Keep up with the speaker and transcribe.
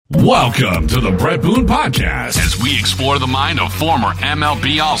Welcome to the Brett Boone Podcast, as we explore the mind of former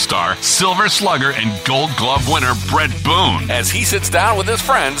MLB All-Star, Silver Slugger, and Gold Glove winner Brett Boone, as he sits down with his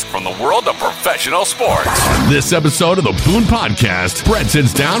friends from the world of professional sports. On this episode of the Boone Podcast, Brett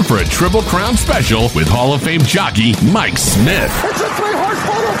sits down for a Triple Crown special with Hall of Fame jockey Mike Smith. It's a three-horse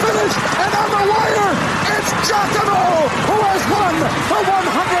photo finish, and on the wire, it's Giacomo, who has won the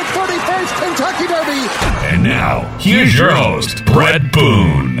 131st Kentucky Derby. And now, here's your host, Brett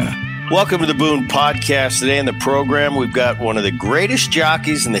Boone. Welcome to the Boone Podcast. Today in the program, we've got one of the greatest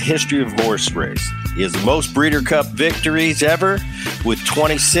jockeys in the history of horse race. He has the most Breeder Cup victories ever with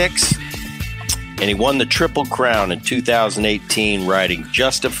 26, and he won the Triple Crown in 2018 riding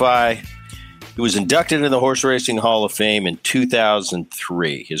Justify. He was inducted into the Horse Racing Hall of Fame in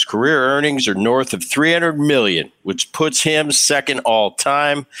 2003. His career earnings are north of $300 million, which puts him second all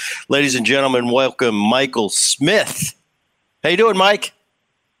time. Ladies and gentlemen, welcome Michael Smith. How you doing, Mike?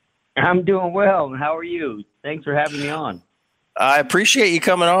 I'm doing well. How are you? Thanks for having me on. I appreciate you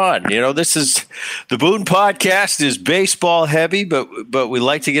coming on. You know, this is the Boone Podcast is baseball heavy, but we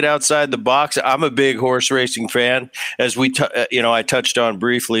like to get outside the box. I'm a big horse racing fan, as I touched on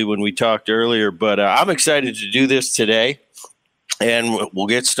briefly when we talked earlier. But I'm excited to do this today, and we'll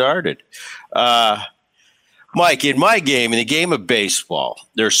get started. Mike, in my game, in the game of baseball,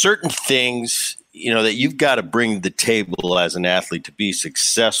 there are certain things that you've got to bring to the table as an athlete to be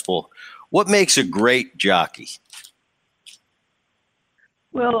successful. What makes a great jockey?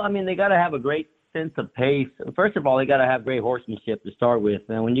 Well, I mean, they got to have a great sense of pace. First of all, they got to have great horsemanship to start with.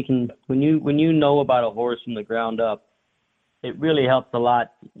 And when you know about a horse from the ground up, it really helps a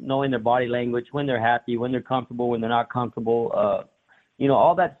lot knowing their body language, when they're happy, when they're comfortable, when they're not comfortable.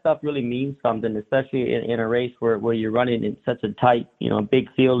 All that stuff really means something, especially in a race where you're running in such a tight,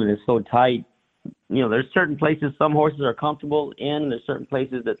 big field and it's so tight. There's certain places some horses are comfortable in, and there's certain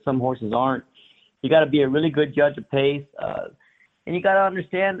places that some horses aren't. You got to be a really good judge of pace. And you got to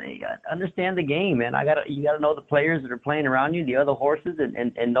understand the game, man. You got to know the players that are playing around you, the other horses,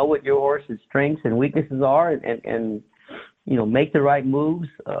 and know what your horse's strengths and weaknesses are, and make the right moves.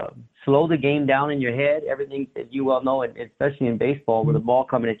 Slow the game down in your head. Everything, as you well know, and especially in baseball, with the ball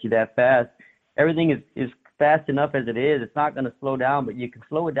coming at you that fast, everything is fast enough as it is. It's not going to slow down, but you can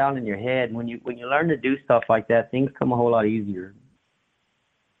slow it down in your head. And when you learn to do stuff like that, things come a whole lot easier.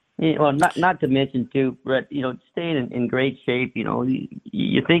 Well, not to mention too, Brett, staying in great shape.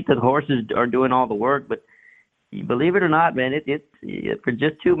 You think that horses are doing all the work, but believe it or not, man, it's for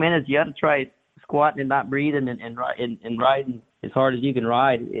just 2 minutes you got to try squatting and not breathing and riding as hard as you can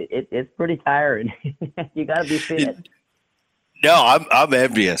ride. It's pretty tiring. You got to be fit. No, I'm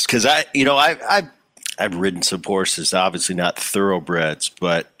envious because I've ridden some horses, obviously not thoroughbreds,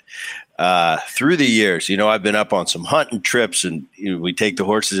 but through the years, I've been up on some hunting trips, and we take the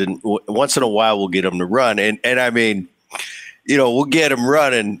horses, and once in a while we'll get them to run. And I mean, we'll get them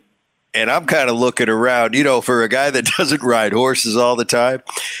running, and I'm kind of looking around, for a guy that doesn't ride horses all the time,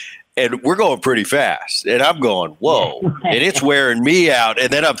 and we're going pretty fast, and I'm going, whoa, and it's wearing me out.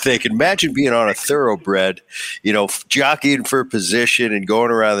 And then I'm thinking, imagine being on a thoroughbred, jockeying for position and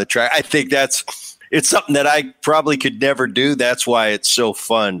going around the track. I think it's something that I probably could never do. That's why it's so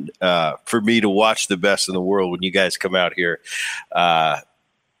fun for me to watch the best in the world when you guys come out here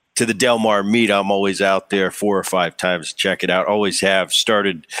to the Del Mar meet. I'm always out there 4 or 5 times to check it out. Always have.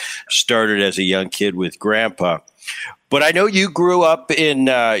 Started as a young kid with Grandpa. But I know you grew up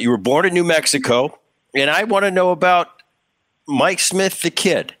you were born in New Mexico, and I want to know about Mike Smith, the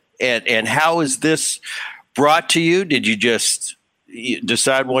kid, and how is this brought to you? Did you just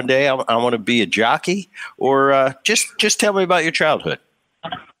decide one day I want to be a jockey, or just tell me about your childhood?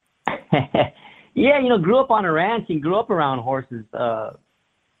 Yeah, grew up on a ranch and grew up around horses,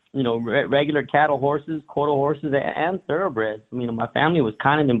 regular cattle horses, quarter horses, and thoroughbreds. My family was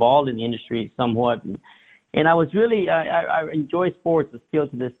kind of involved in the industry somewhat, and I was really I enjoy sports still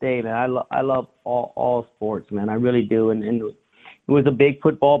to this day, man. I love all sports, man. I really do, and was a big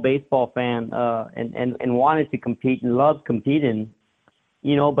football, baseball fan, and wanted to compete and loved competing.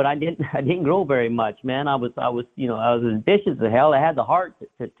 But I didn't grow very much, man. I was ambitious as hell. I had the heart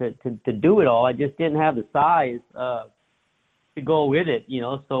to do it all. I just didn't have the size to go with it,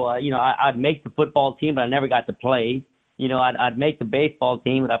 So I'd make the football team, but I never got to play. I'd make the baseball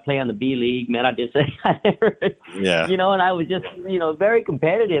team, but I play on the B League, man. I never, yeah. And I was just, very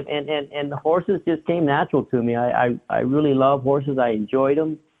competitive, and the horses just came natural to me. I really love horses. I enjoyed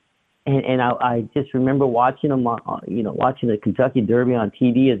them. And I just remember watching them, watching the Kentucky Derby on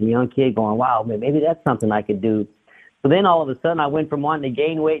TV as a young kid, going, wow, man, maybe that's something I could do. So then all of a sudden I went from wanting to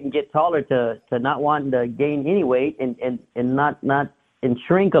gain weight and get taller to not wanting to gain any weight and not and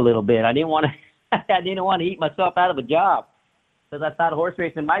shrink a little bit. I didn't want to I didn't want to eat myself out of a job because I thought horse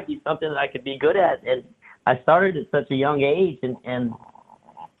racing might be something that I could be good at. And I started at such a young age and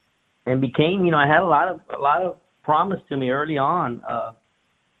became, I had a lot of promise to me early on. I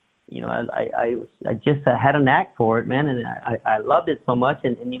just had a knack for it, man, and I loved it so much.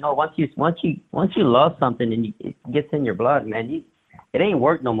 And once you love something and it gets in your blood, man, it ain't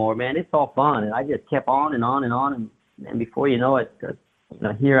work no more, man. It's all fun, and I just kept on and on and on, and before you know it,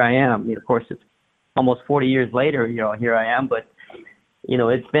 here I am. Of course, it's almost 40 years later. Here I am, but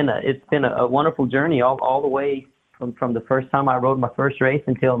it's been a wonderful journey all the way from the first time I rode my first race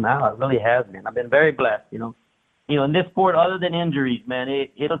until now. It really has been. I've been very blessed. In this sport, other than injuries, man,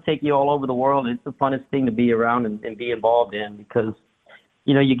 it'll take you all over the world. It's the funnest thing to be around and be involved in because,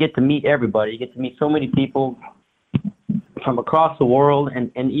 you get to meet everybody. You get to meet so many people from across the world,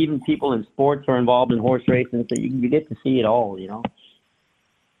 and even people in sports are involved in horse racing, so you get to see it all,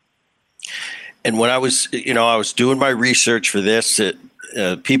 And when I was doing my research for this,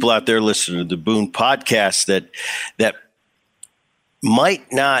 people out there listening to the Boone podcast that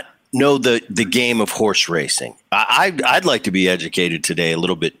might not know the game of horse racing. I'd like to be educated today a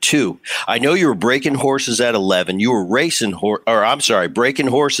little bit too. I know you were breaking horses at 11. You were breaking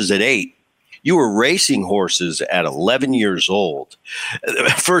horses at 8. You were racing horses at 11 years old.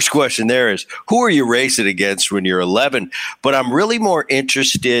 First question there is, who are you racing against when you're 11? But I'm really more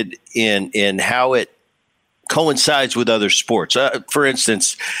interested in how it coincides with other sports. For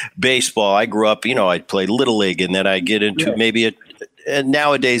instance, baseball. I grew up, I played Little League, and then I get into and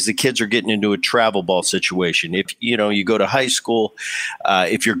nowadays the kids are getting into a travel ball situation. If, you go to high school,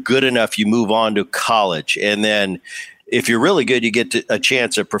 if you're good enough, you move on to college. And then if you're really good, you get a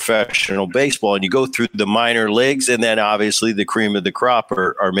chance at professional baseball, and you go through the minor leagues, and then obviously the cream of the crop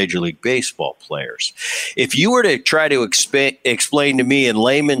are Major League Baseball players. If you were to try to explain to me in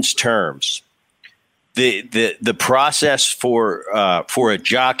layman's terms the process for a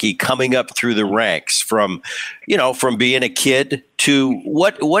jockey coming up through the ranks from being a kid to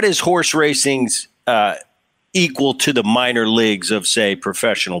what is horse racing's equal to the minor leagues of, say,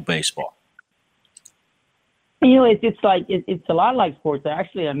 professional baseball? It's a lot like sports,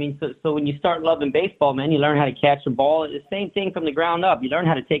 actually. I mean, so when you start loving baseball, man, you learn how to catch a ball. It's the same thing from the ground up. You learn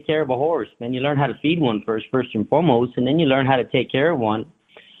how to take care of a horse, man. You learn how to feed one first and foremost, and then you learn how to take care of one.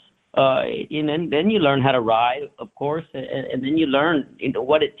 And then you learn how to ride, of course, and then you learn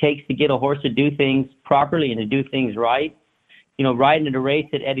what it takes to get a horse to do things properly and to do things right. Riding at a race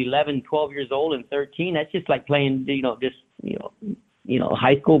at 11, 12 years old and 13, that's just like playing,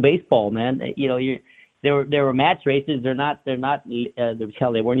 high school baseball, man. There were match races. They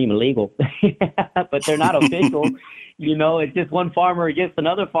weren't even legal, but they're not official. It's just one farmer against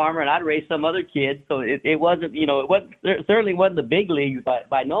another farmer, and I'd race some other kid. So it wasn't, it certainly wasn't the big leagues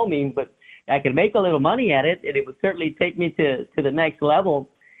by no means, but I could make a little money at it, and it would certainly take me to the next level.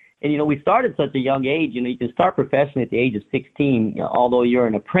 And, we started at such a young age. You can start professionally at the age of 16. Although you're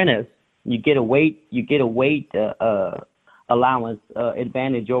an apprentice, you get a weight allowance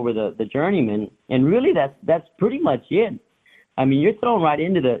advantage over the journeyman, and really that's pretty much it. I mean, you're thrown right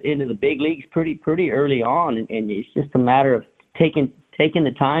into the big leagues pretty early on, and it's just a matter of taking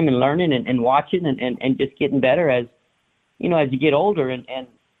the time and learning and watching and just getting better as you get older. And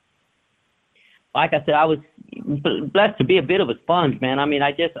like I said, I was blessed to be a bit of a sponge, man. I mean,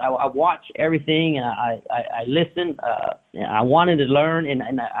 I watch everything, and I listen. I wanted to learn,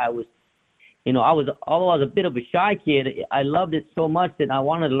 and I was. Although I was a bit of a shy kid, I loved it so much that I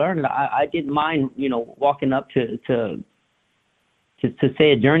wanted to learn it. I didn't mind, walking up to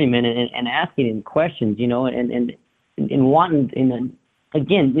say a journeyman and asking him questions, and wanting. And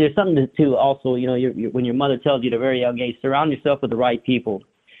again, there's something to also, when your mother tells you at a very young age, surround yourself with the right people,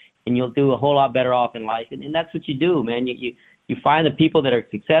 and you'll do a whole lot better off in life. And that's what you do, man. You find the people that are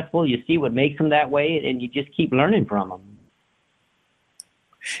successful. You see what makes them that way, and you just keep learning from them.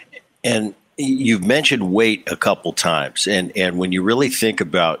 And you've mentioned weight a couple times, and when you really think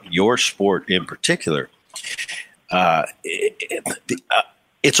about your sport in particular,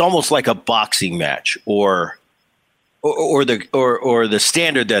 it's almost like a boxing match, or the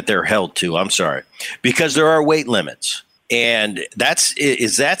standard that they're held to. I'm sorry, because there are weight limits, and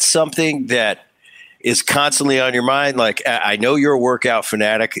is that something that is constantly on your mind? Like, I know you're a workout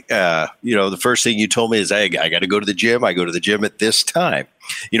fanatic. The first thing you told me is, hey, I got to go to the gym. I go to the gym at this time.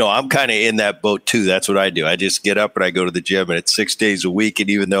 I'm kind of in that boat too. That's what I do. I just get up and I go to the gym, and it's 6 days a week. And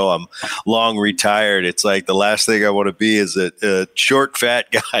even though I'm long retired, it's like the last thing I want to be is a short, fat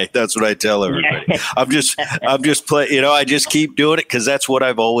guy. That's what I tell everybody. I'm just I just keep doing it because that's what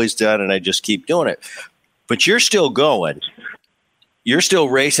I've always done, and I just keep doing it. But you're still going. You're still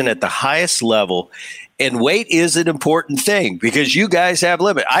racing at the highest level. And weight is an important thing because you guys have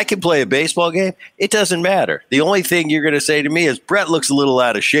limit. I can play a baseball game. It doesn't matter. The only thing you're going to say to me is Brett looks a little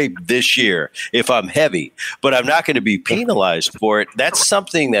out of shape this year if I'm heavy, but I'm not going to be penalized for it. That's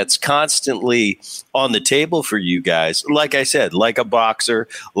something that's constantly on the table for you guys. Like I said, like a boxer,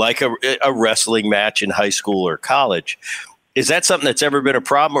 like a wrestling match in high school or college. Is that something that's ever been a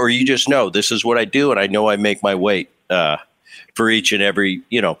problem, or you just know this is what I do and I know I make my weight for each and every,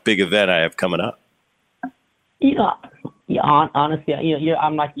 big event I have coming up? Honestly,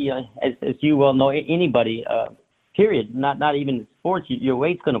 I'm like, as you well know, anybody, period. Not even in sports. Your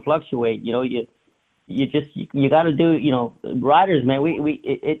weight's going to fluctuate. You got to do. Riders, man.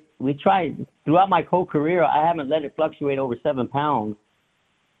 We try throughout my whole career. I haven't let it fluctuate over 7 pounds.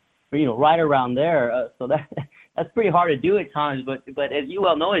 Right around there. So that's pretty hard to do at times. But as you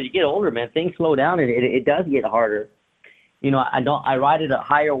well know, as you get older, man, things slow down and it does get harder. I ride at a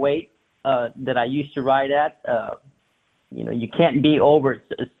higher weight that I used to ride at. You can't be over.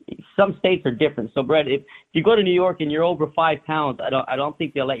 Some states are different. So, Brett, if you go to New York and you're over 5 pounds, I don't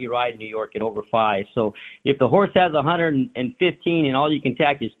think they'll let you ride in New York at over 5. So, if the horse has 115 and all you can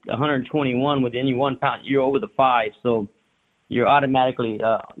tack is 121 with any 1 pound, you're over the 5. So, you're automatically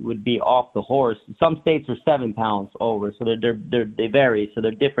would be off the horse. Some states are 7 pounds over, so they vary. So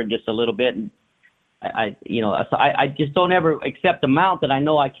they're different just a little bit. And I just don't ever accept a mount that I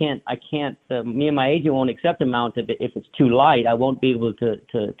know I can't. Me and my agent won't accept a mount if it's too light. I won't be able to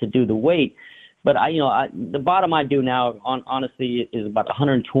do the weight. But the bottom I do now, honestly, is about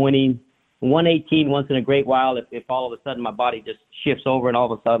 120, 118 once in a great while. If all of a sudden my body just shifts over and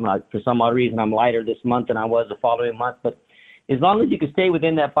all of a sudden for some odd reason I'm lighter this month than I was the following month. But as long as you can stay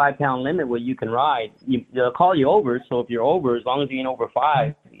within that 5 pound limit where you can ride, they'll call you over. So if you're over, as long as you ain't over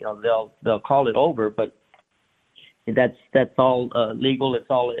 5, they'll call it over. But that's all legal. It's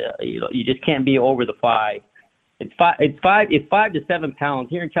all you just can't be over the 5. It's 5 to 7 pounds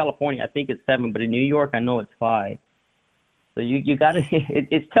here in California. I think it's 7, but in New York I know it's 5. So you got to.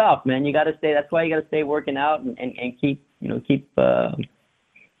 It's tough, man. You got to stay. That's why you got to stay working out and keep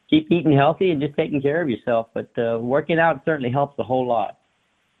eating healthy and just taking care of yourself. But working out certainly helps a whole lot.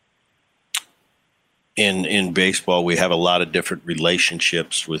 In baseball, we have a lot of different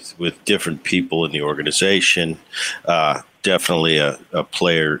relationships with different people in the organization. Definitely a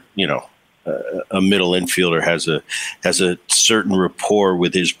player, a middle infielder has a certain rapport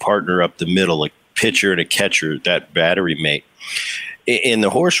with his partner up the middle, a pitcher and a catcher, that battery mate. In the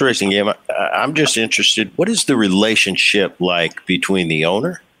horse racing game, I'm just interested, what is the relationship like between the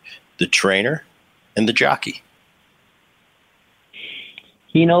owner, the trainer, and the jockey?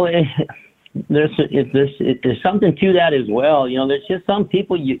 There's something to that as well. There's just some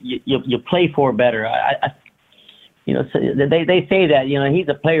people you play for better. So they say that he's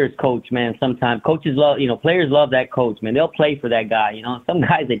a player's coach, man. Sometimes coaches love players love that coach, man. They'll play for that guy. Some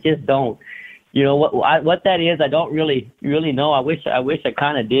guys that just don't. What that is, I don't really know. I wish I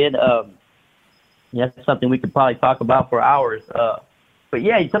kind of did. That's something we could probably talk about for hours. But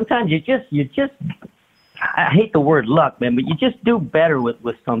yeah, sometimes you just I hate the word luck, man, but you just do better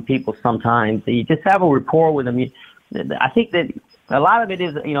with some people sometimes. You just have a rapport with them. I think that a lot of it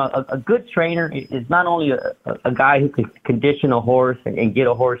is, a good trainer is not only a guy who can condition a horse and get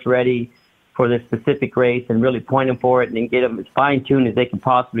a horse ready for this specific race and really point him for it and then get them as fine-tuned as they can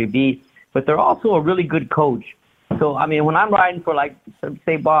possibly be, but they're also a really good coach. So, when I'm riding for, like,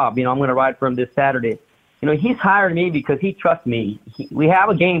 say, Bob, I'm going to ride for him this Saturday. He's hired me because he trusts me. We have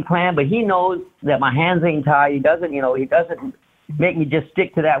a game plan, but he knows that my hands ain't tied. He doesn't make me just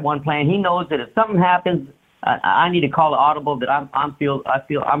stick to that one plan. He knows that if something happens, I need to call an audible that I feel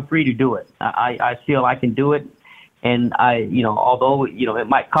I'm free to do it. I feel I can do it. And although, it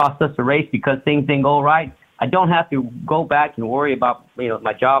might cost us a race because things didn't go right, I don't have to go back and worry about,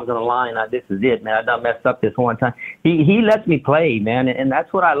 my job's on the line. This is it, man. I done messed up this one time. He lets me play, man. And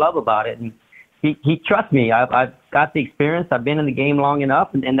that's what I love about it. And he trusts me. I've got the experience. I've been in the game long enough.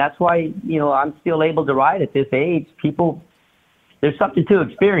 And that's why, I'm still able to ride at this age. People, there's something to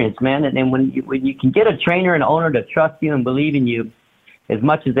experience, man. And when you can get a trainer and owner to trust you and believe in you as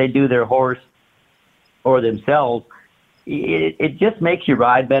much as they do their horse or themselves, it just makes you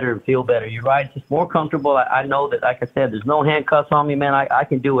ride better and feel better. You ride just more comfortable. I know that, like I said, there's no handcuffs on me, man. I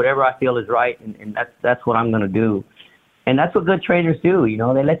can do whatever I feel is right, and that's what I'm going to do. And that's what good trainers do.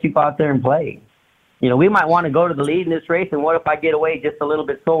 They let you go out there and play. We might want to go to the lead in this race, and what if I get away just a little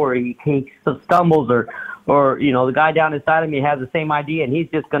bit slower? He stumbles or the guy down inside of me has the same idea, and he's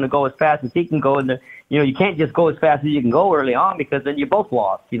just going to go as fast as he can go. And you can't just go as fast as you can go early on because then you're both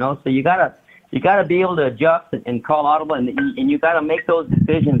lost. So you gotta you got to be able to adjust and call audible, and you got to make those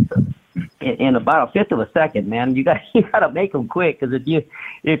decisions in about a fifth of a second, man. You got to make them quick, because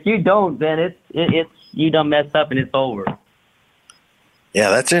if you don't, then it's you done messed up and it's over. Yeah,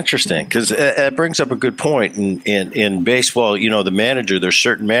 that's interesting, because it brings up a good point. In baseball, the manager, there's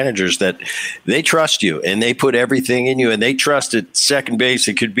certain managers that they trust you and they put everything in you, and they trust at second base.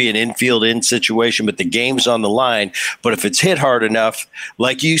 It could be an infield in situation, but the game's on the line. But if it's hit hard enough,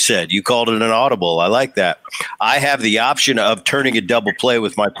 like you said, you called it an audible. I like that. I have the option of turning a double play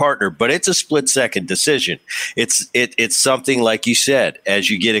with my partner, but it's a split-second decision. It's something, like you said, as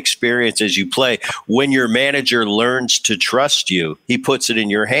you get experience, as you play, when your manager learns to trust you, he puts it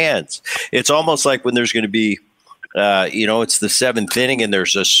in your hands. It's almost like when there's going to be, it's the seventh inning and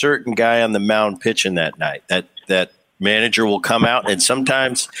there's a certain guy on the mound pitching that night. That manager will come out, and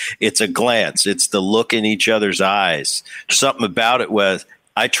sometimes it's a glance. It's the look in each other's eyes. Something about it was,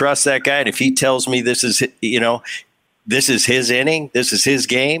 I trust that guy, and if he tells me this is his inning, this is his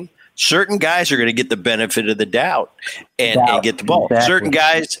game, certain guys are going to get the benefit of the doubt and get the ball. Exactly. Certain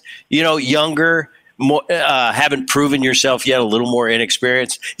guys, younger, more, haven't proven yourself yet, a little more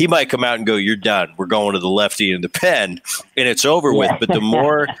inexperienced, he might come out and go, "You're done. We're going to the lefty in the pen," and it's over with. But the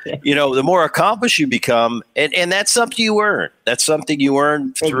more, the more accomplished you become, and that's something you earn. That's something you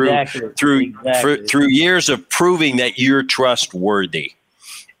earn through years of proving that you're trustworthy.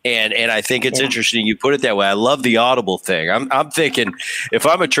 And I think it's interesting you put it that way. I love the audible thing. I'm thinking, if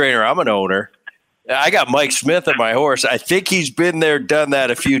I'm a trainer, I'm an owner. I got Mike Smith on my horse. I think he's been there, done that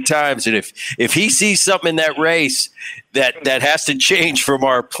a few times. And if he sees something in that race that has to change from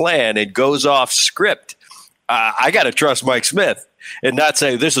our plan and goes off script, I got to trust Mike Smith and not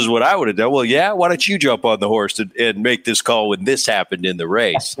say, this is what I would have done. Well, yeah, why don't you jump on the horse and make this call when this happened in the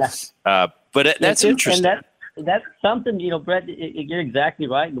race? But that's interesting. That's something, Brett, you're exactly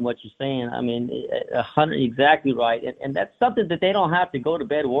right in what you're saying. I mean, 100, exactly right. And that's something that they don't have to go to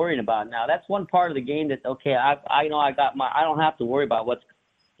bed worrying about now. That's one part of the game that, okay, I know I don't have to worry about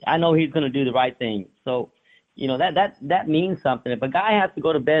I know he's going to do the right thing. So, that means something. If a guy has to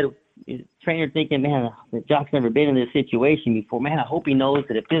go to bed, trainer thinking, man, Jock's never been in this situation before. Man, I hope he knows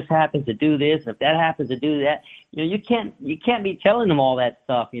that if this happens to do this, if that happens to do that, you can't be telling them all that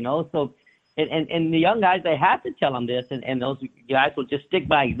stuff, so. And the young guys, they have to tell them this, and those guys will just stick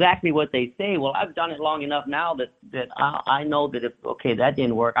by exactly what they say. Well, I've done it long enough now that I know that if, okay, that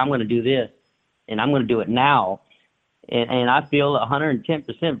didn't work, I'm going to do this, and I'm going to do it now. And I feel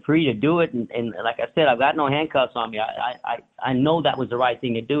 110% free to do it. And like I said, I've got no handcuffs on me. I know that was the right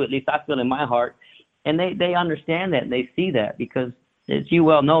thing to do. At least I feel in my heart. And they understand that, and they see that, because, as you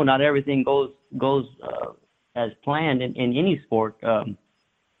well know, not everything goes as planned in any sport.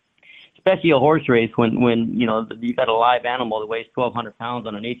 Especially a horse race when you got a live animal that weighs 1,200 pounds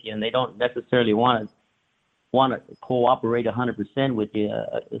underneath you, and they don't necessarily want to cooperate 100% with you.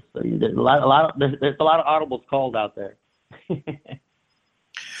 There's a lot of audibles called out there.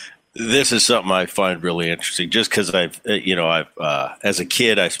 This is something I find really interesting, just because I've as a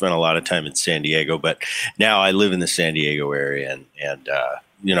kid I spent a lot of time in San Diego, but now I live in the San Diego area, and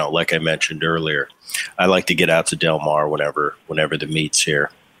like I mentioned earlier, I like to get out to Del Mar whenever the meet's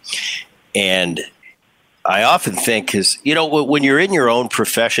here. And I often think, because, when you're in your own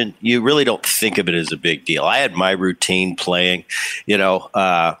profession, you really don't think of it as a big deal. I had my routine playing,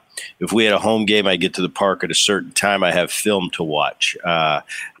 if we had a home game, I get to the park at a certain time. I have film to watch. I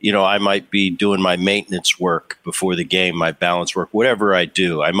might be doing my maintenance work before the game, my balance work, whatever I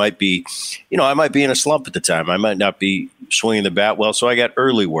do. I might be in a slump at the time. I might not be swinging the bat well, so I got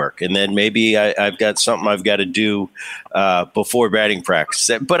early work. And then maybe I've got something I've got to do before batting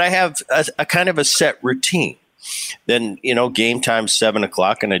practice. But I have a kind of a set routine. Then, game time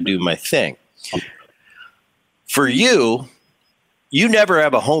 7:00, and I do my thing. For you, you never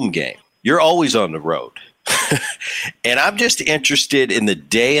have a home game. You're always on the road. And I'm just interested in the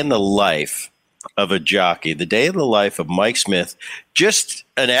day in the life of a jockey, the day in the life of Mike Smith, just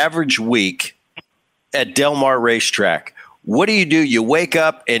an average week at Del Mar Racetrack. What do? You wake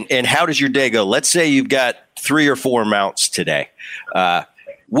up, and how does your day go? Let's say you've got 3 or 4 mounts today.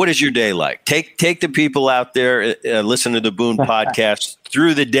 What is your day like? Take the people out there, listen to the Boone podcast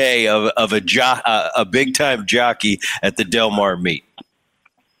through the day of a big time jockey at the Del Mar meet.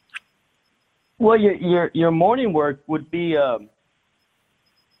 Well, your morning work would be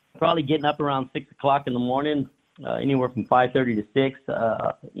probably getting up around 6:00 in the morning, anywhere from 5:30 to 6.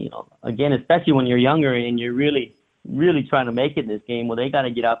 Again, especially when you're younger and you're really trying to make it in this game. Well, they got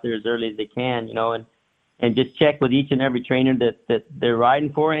to get out there as early as they can, and just check with each and every trainer that they're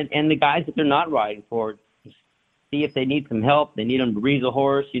riding for, and the guys that they're not riding for. See if they need some help. They need them to breeze a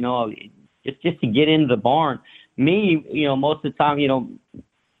horse, just to get into the barn. Me, most of the time,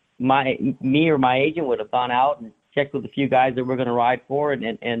 me or my agent would have gone out and checked with a few guys that we're going to ride for,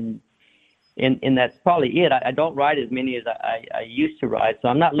 and that's probably it. I don't ride as many as I used to ride, so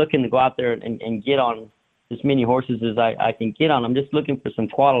I'm not looking to go out there and get on as many horses as I can get on. I'm just looking for some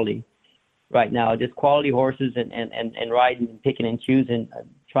quality right now, just quality horses and riding and picking and choosing,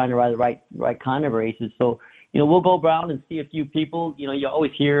 trying to ride the right kind of races. So, we'll go around and see a few people. You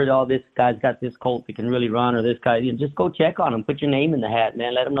always hear, this guy's got this colt that can really run, or this guy. Just go check on him, put your name in the hat,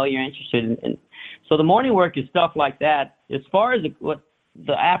 man. Let them know you're interested. And so the morning work is stuff like that. As far as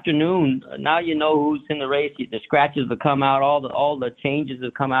the afternoon, now you know who's in the race. The scratches have come out, all the changes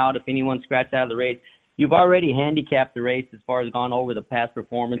have come out. If anyone scratched out of the race, you've already handicapped the race as far as gone over the past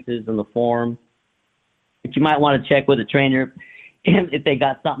performances and the form. But you might want to check with a trainer if they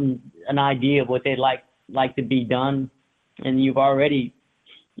got an idea of what they'd like to be done. And you've already,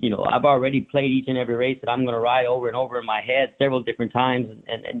 I've already played each and every race that I'm going to ride over and over in my head several different times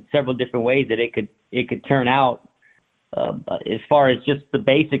and several different ways that it could turn out. As far as just the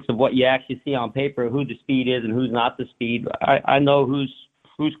basics of what you actually see on paper, who the speed is and who's not the speed, I know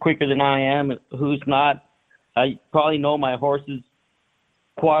who's quicker than I am and who's not. I probably know my horse's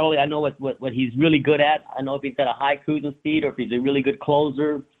quality. I know what he's really good at. I know if he's got a high cruising speed or if he's a really good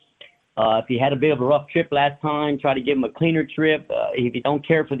closer. If he had a bit of a rough trip last time, try to give him a cleaner trip. If you don't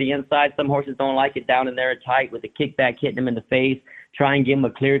care for the inside, some horses don't like it down in there tight with the kickback hitting him in the face. Try and give him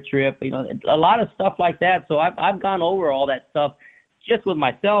a clear trip. A lot of stuff like that. So I've gone over all that stuff just with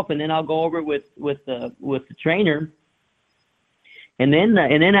myself, and then I'll go over it with the trainer. And then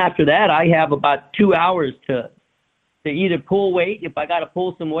after that, I have about 2 hours to either pull weight if I got to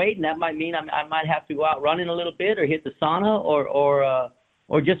pull some weight, and that might mean I might have to go out running a little bit or hit the sauna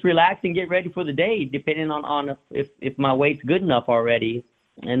or just relax and get ready for the day, depending on if my weight's good enough already.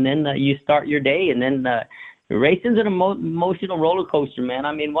 And then you start your day, and then racing's an emotional roller coaster, man.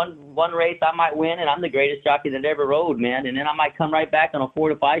 I mean, one race I might win, and I'm the greatest jockey that ever rode, man. And then I might come right back on a 4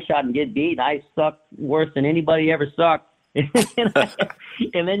 to 5 shot and get beat. I suck worse than anybody ever sucked.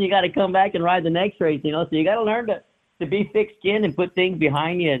 And then you got to come back and ride the next race, So you got to learn to be thick-skinned and put things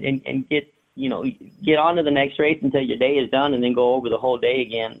behind you and get on to the next race until your day is done, and then go over the whole day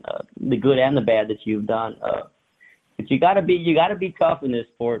again, the good and the bad that you've done. But you gotta be tough in this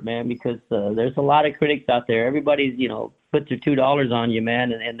sport, man, because there's a lot of critics out there. Everybody's puts their $2 on you,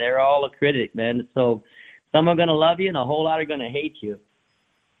 man, and they're all a critic, man. So some are gonna love you, and a whole lot are gonna hate you.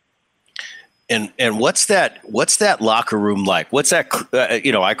 And what's that locker room like? What's that,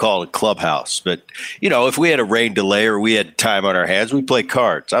 I call it a clubhouse, but if we had a rain delay or we had time on our hands, we play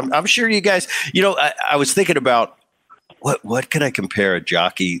cards. I'm sure you guys, I was thinking about what can I compare a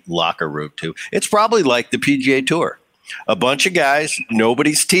jockey locker room to? It's probably like the PGA Tour, a bunch of guys,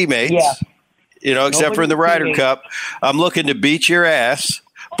 nobody's teammates, except for in the Ryder Cup. I'm looking to beat your ass.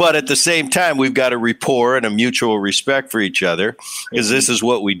 But at the same time, we've got a rapport and a mutual respect for each other because this is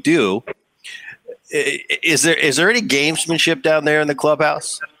what we do. Is there any gamesmanship down there in the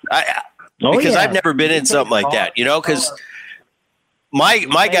clubhouse? Because I've never been in something like that, because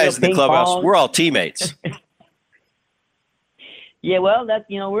my guys in the clubhouse, we're all teammates. Yeah, well, that's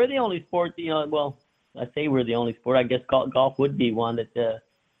we're the only sport. Well, I say we're the only sport. I guess golf would be one that.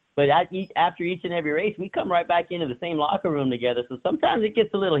 But after each and every race, we come right back into the same locker room together. So sometimes it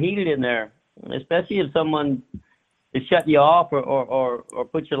gets a little heated in there, especially if someone to shut you off or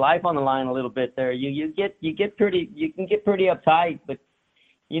put your life on the line a little bit there. You can get pretty uptight, but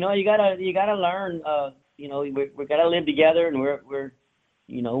you gotta learn. We gotta live together, and we're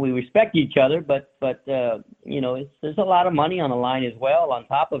we respect each other, but there's a lot of money on the line as well on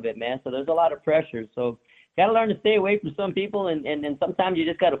top of it, man. So there's a lot of pressure. So gotta learn to stay away from some people, and sometimes you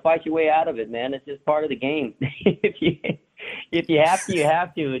just gotta fight your way out of it, man. It's just part of the game. If you have to, you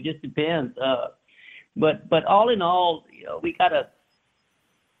have to. It just depends. But all in all, we got a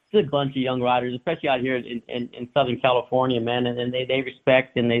good bunch of young riders, especially out here in Southern California, man. And they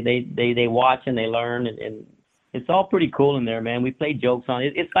respect and they watch and they learn, and it's all pretty cool in there, man. We play jokes on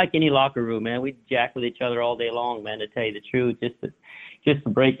it. It's like any locker room, man. We jack with each other all day long, man. To tell you the truth, just to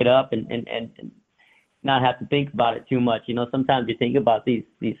break it up and not have to think about it too much. Sometimes you think about these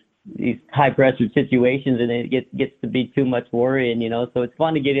high pressure situations and it gets to be too much worrying, so it's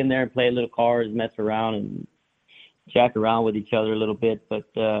fun to get in there and play a little cards, mess around and jack around with each other a little bit, but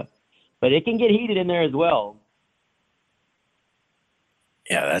it can get heated in there as well.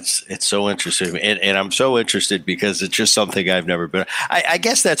 Yeah, it's so interesting, and I'm so interested because it's just something I've never been. I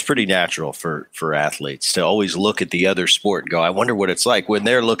guess that's pretty natural for athletes to always look at the other sport and go, I wonder what it's like when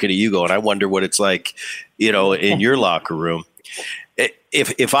they're looking at you going, I wonder what it's like, in your locker room.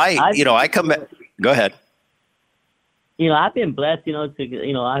 If I come back, go ahead. I've been blessed,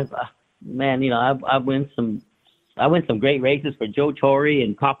 I've won some great races for Joe Torre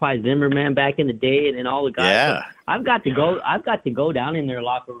and Popeye Zimmerman back in the day, and all the guys. Yeah. I've got to go down in their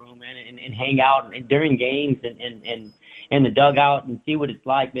locker room, man, and hang out during games and in the dugout and see what it's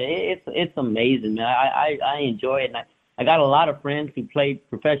like, man. It's amazing, man. I enjoy it. And I got a lot of friends who play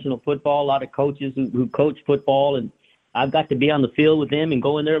professional football, a lot of coaches who coach football, and I've got to be on the field with them and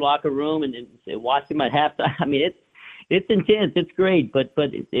go in their locker room and watch them at halftime. I mean, it's intense. It's great, but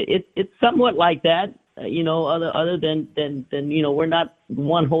it's somewhat like that. Other than we're not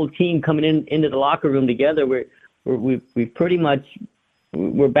one whole team coming into the locker room together. We pretty much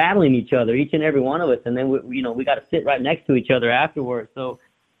we're battling each other, each and every one of us, and then we got to sit right next to each other afterwards. So,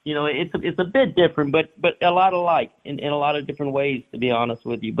 it's a bit different, but a lot alike in a lot of different ways, to be honest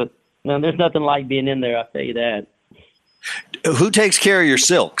with you. But there's nothing like being in there. I'll tell you that. Who takes care of your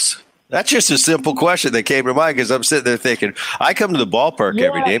silks? That's just a simple question that came to mind because I'm sitting there thinking, I come to the ballpark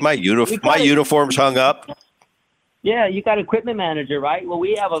every day. My uniform's hung up. Yeah, you got equipment manager, right? Well,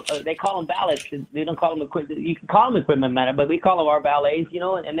 we have they call them valets. They don't call them equipment. You can call them equipment manager, but we call them our valets,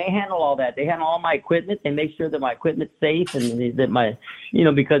 and they handle all that. They handle all my equipment. They make sure that my equipment's safe and that my,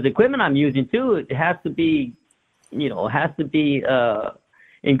 because the equipment I'm using too, it has to be,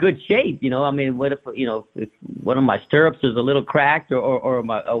 in good shape. I mean, what if one of my stirrups is a little cracked or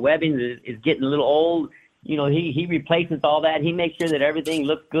my webbing is getting a little old, he replaces all that. He makes sure that everything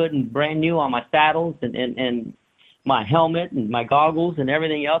looks good and brand new on my saddles and my helmet and my goggles and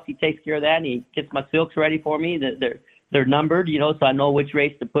everything else. He takes care of that, and he gets my silks ready for me. They're numbered, so I know which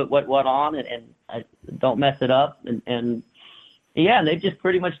race to put what on, and I don't mess it up. And yeah, they just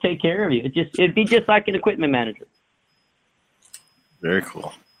pretty much take care of you. It'd be just like an equipment manager. Very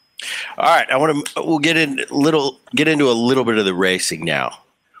cool. All right, we'll get into a little bit of the racing now.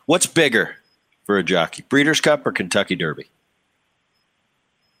 What's bigger for a jockey, Breeders' Cup or Kentucky Derby?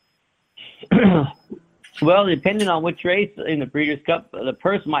 Well, depending on which race in the Breeders' Cup, the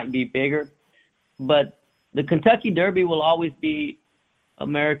purse might be bigger, but the Kentucky Derby will always be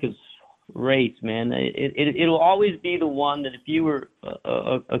America's race, man. It'll always be the one that if you were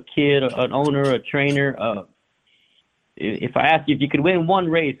a kid, an owner, a trainer, if I asked you if you could win one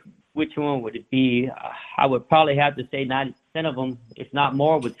race, which one would it be? I would probably have to say 90% of them, if not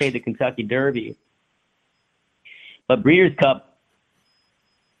more, would say the Kentucky Derby. But Breeders' Cup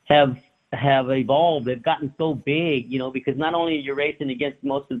have evolved. They've gotten so big, because not only are you racing against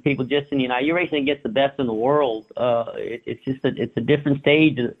most of the people just in the United, you're racing against the best in the world. It's a different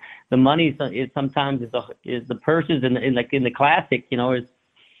stage. The money sometimes is the purses in the classic, is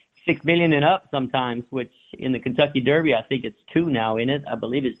 $6 million and up sometimes, which in the Kentucky Derby, I think it's 2 now in it. I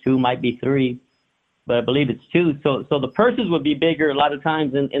believe it's 2, might be 3, but I believe it's 2. So the purses would be bigger a lot of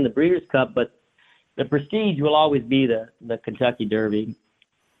times in the Breeders' Cup, but the prestige will always be the Kentucky Derby.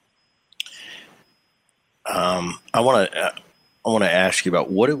 I want to ask you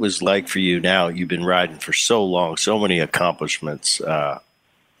about what it was like for you. Now you've been riding for so long, so many accomplishments.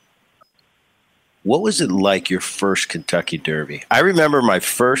 What was it like your first Kentucky Derby? I remember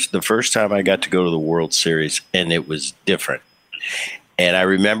the first time I got to go to the World Series, and it was different. And I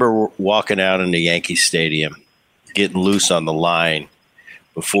remember walking out in the Yankee Stadium, getting loose on the line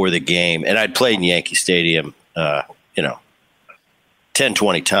before the game. And I'd played in Yankee Stadium, 10,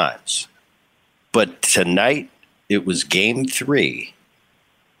 20 times. But tonight it was game 3.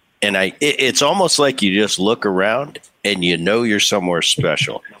 And it's almost like you just look around and you're somewhere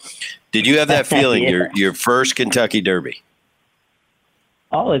special. Did you have that feeling, Yeah. your first Kentucky Derby?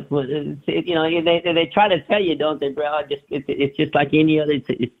 Oh, they try to tell you, don't they, bro? It's just like any other.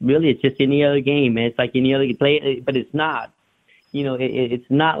 It's just any other game, man. It's like any other play, but it's not. It's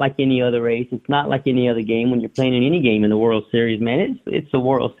not like any other race. It's not like any other game when you're playing in any game in the World Series, man. It's the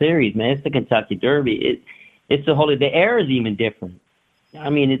World Series, man. It's the Kentucky Derby. It's the air is even different. I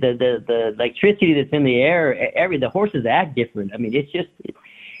mean, the electricity that's in the air. The horses act different. I mean,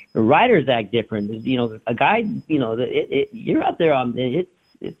 the riders act different. A guy. You're out there on it.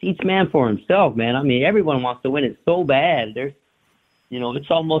 It's each man for himself, man. I mean, everyone wants to win it so bad. There's, it's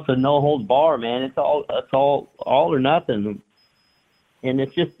almost a no holds bar, man. It's all or nothing. And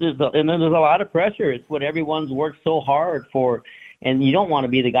it's just there's a lot of pressure. It's what everyone's worked so hard for, and you don't want to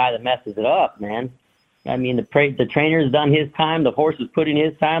be the guy that messes it up, man. I mean, the trainer's done his time, the horse has put in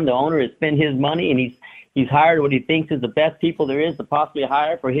his time, the owner has spent his money, and he's hired what he thinks is the best people there is to possibly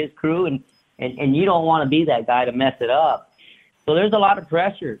hire for his crew, and you don't want to be that guy to mess it up. So there's a lot of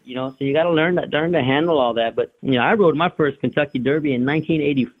pressure, so you got to learn to handle all that. But, I rode my first Kentucky Derby in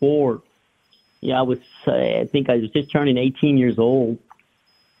 1984. Yeah, I think I was just turning 18 years old,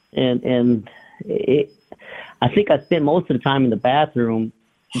 and I think I spent most of the time in the bathroom,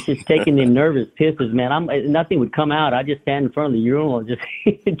 just taking them nervous pisses. Man, nothing would come out. I just stand in front of the urinal and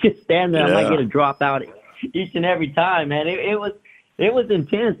just stand there. Yeah. I might get a drop out each and every time. Man, it was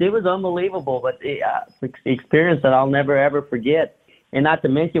intense. It was unbelievable, but it's an experience that I'll never ever forget. And not to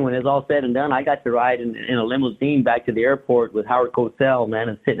mention, when it's all said and done, I got to ride in a limousine back to the airport with Howard Cosell, man,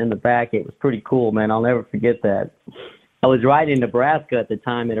 and sitting in the back. It was pretty cool, man. I'll never forget that. I was riding in Nebraska at the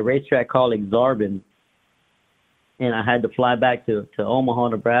time at a racetrack called Exarban, and I had to fly back to Omaha,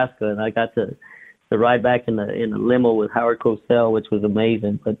 Nebraska, and I got to ride back in a limo with Howard Cosell, which was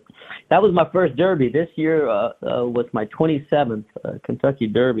amazing. But that was my first Derby. This year was my 27th Kentucky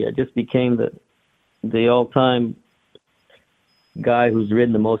Derby. I just became the all-time guy who's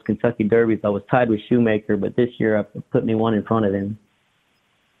ridden the most Kentucky Derbies. I was tied with Shoemaker, but this year I put me one in front of him.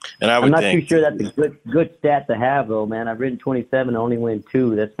 And I'm not too sure that's a good stat to have, though, man. I've ridden 27 and only win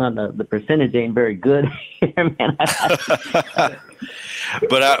 2. That's not the percentage ain't very good, man.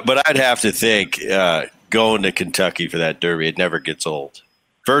 But I'd have to think going to Kentucky for that Derby, it never gets old.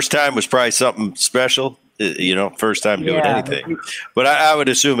 First time was probably something special, first time doing anything. But I would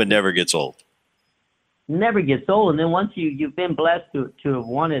assume it never gets old. Never gets old, and then once you've been blessed to have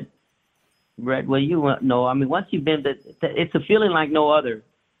won it, Brett. Well, you know, I mean, once you've been, it's a feeling like no other.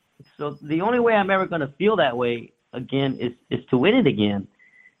 So the only way I'm ever going to feel that way again is to win it again.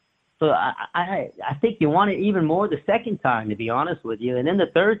 So I think you want it even more the second time, to be honest with you, and then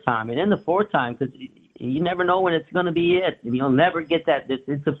the third time, and then the fourth time, because you never know when it's going to be it. You'll never get that.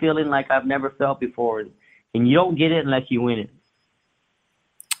 It's a feeling like I've never felt before, and you don't get it unless you win it.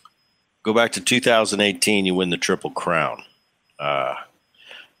 Go back to 2018, you win the Triple Crown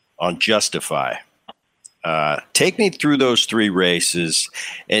on Justify. Take me through those 3 races,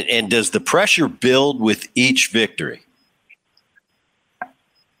 and does the pressure build with each victory?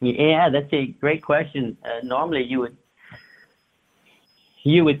 Yeah, that's a great question. Normally you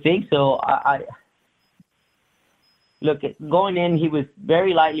would think so. I look, going in, he was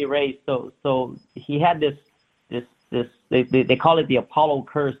very lightly raced, so he had this they call it the Apollo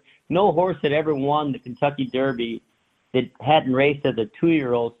curse. No horse had ever won the Kentucky Derby that hadn't raced as a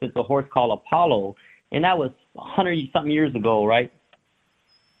 2-year-old since a horse called Apollo, and that was 100-something years ago, right?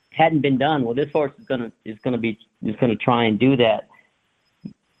 Hadn't been done. Well, this horse is gonna try and do that.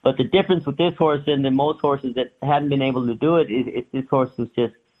 But the difference with this horse and the most horses that hadn't been able to do it is this horse was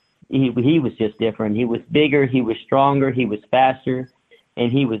just he was just different. He was bigger, he was stronger, he was faster,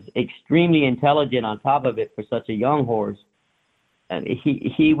 and he was extremely intelligent on top of it for such a young horse. And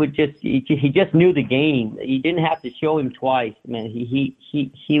he just knew the game. You didn't have to show him twice, man. He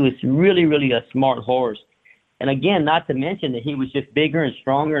was really, really a smart horse. And again, not to mention that he was just bigger and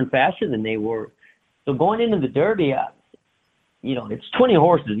stronger and faster than they were. So going into the Derby, it's 20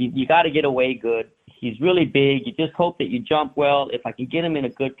 horses. You got to get away good. He's really big. You just hope that you jump well. If I can get him in a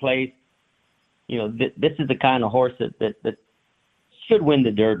good place, this is the kind of horse that should win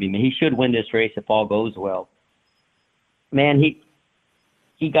the Derby. Man, he should win this race if all goes well. Man,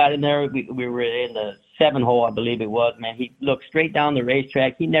 he got in there. We were in the 7 hole, I believe it was. Man, he looked straight down the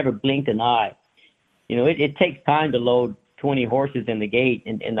racetrack. He never blinked an eye. It takes time to load 20 horses in the gate,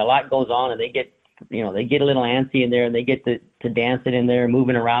 and a lot goes on, and they get a little antsy in there, and they get to dancing in there,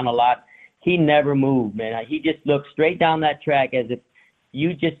 moving around a lot. He never moved, man. He just looked straight down that track as if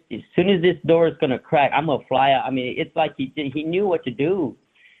as soon as this door is going to crack, I'm going to fly out. I mean, it's like he knew what to do.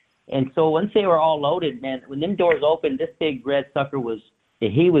 And so once they were all loaded, man, when them doors opened, this big red sucker was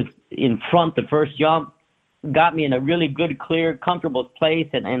in front the first jump, got me in a really good, clear, comfortable place.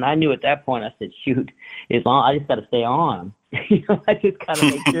 And I knew at that point, I said, shoot, it's on. I just got to stay on. I just got to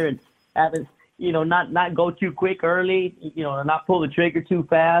make sure and have it, not go too quick early, not pull the trigger too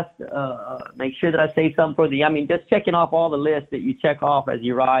fast, make sure that I say something just checking off all the lists that you check off as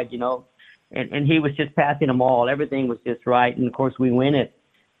you ride, and he was just passing them all. Everything was just right. And of course we win it.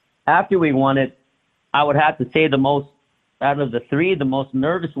 After we won it, I would have to say the most, out of the 3, the most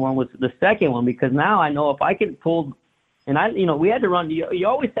nervous one was the second one, because now I know if I can pull, and we had to run, you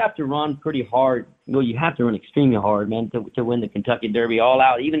always have to run pretty hard. You have to run extremely hard, man, to win the Kentucky Derby all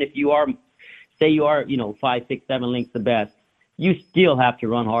out. Even if you are, say you are, 5, 6, 7 lengths the best, you still have to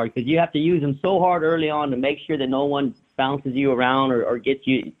run hard, because you have to use them so hard early on to make sure that no one bounces you around or gets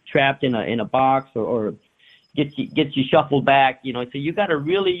you trapped in a box or gets you shuffled back, So you got to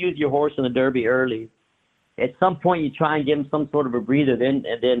really use your horse in the Derby early. At some point, you try and give them some sort of a breather, and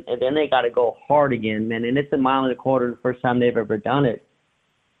then they got to go hard again, man. And it's 1.25 miles the first time they've ever done it.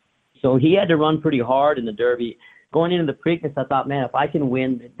 So he had to run pretty hard in the Derby. Going into the Preakness, I thought, man, if I can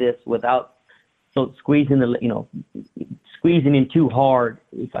win this without So squeezing in too hard.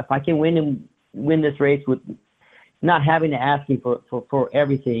 If I can win this race with not having to ask him for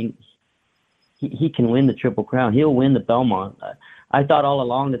everything, he can win the Triple Crown. He'll win the Belmont. I thought all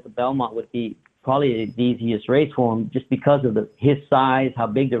along that the Belmont would be probably the easiest race for him, just because of his size, how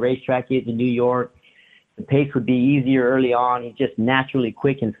big the racetrack is in New York. The pace would be easier early on. He's just naturally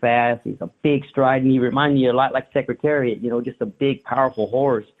quick and fast. He's a big stride, and he reminds me a lot like Secretariat, just a big, powerful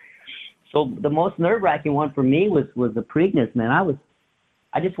horse. So the most nerve-wracking one for me was the Preakness, man.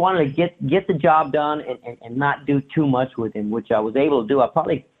 I just wanted to get the job done and not do too much with him, which I was able to do. I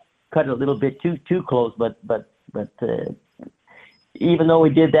probably cut it a little bit too close, but even though we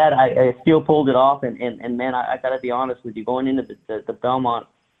did that, I still pulled it off. And man, I got to be honest with you, going into the Belmont,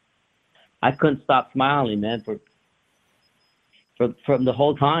 I couldn't stop smiling, man, from the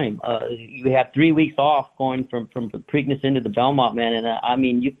whole time. You have 3 weeks off going from the Preakness into the Belmont, man, and I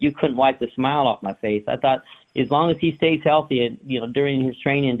mean, you couldn't wipe the smile off my face. I thought as long as he stays healthy and during his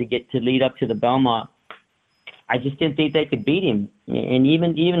training to lead up to the Belmont, I just didn't think they could beat him. And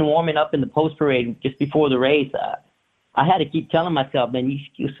even warming up in the post parade just before the race, I had to keep telling myself, man,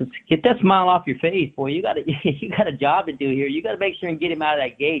 you get that smile off your face, boy. You got a job to do here. You got to make sure and get him out of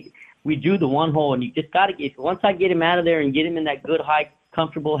that gate. We drew the one hole, and you just got to get. Once I get him out of there and get him in that good, high,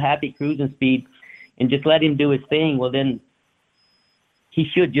 comfortable, happy cruising speed, and just let him do his thing, well, then he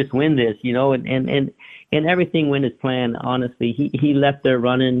should just win this, and everything went as planned. Honestly, he left there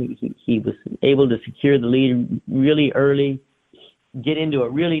running. He was able to secure the lead really early, get into a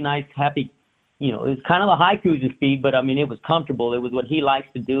really nice, happy. It was kind of a high cruising speed, but I mean, it was comfortable. It was what he likes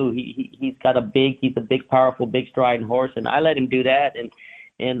to do. He's a big, powerful, big striding horse, and I let him do that. And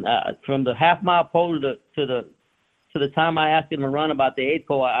from the half-mile pole to the time I asked him to run about the 8th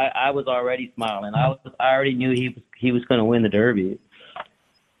pole, I was already smiling. I already knew he was going to win the Derby.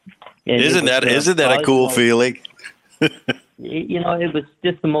 And isn't that a cool feeling? It was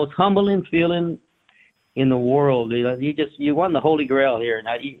just the most humbling feeling in the world. You won the Holy Grail here.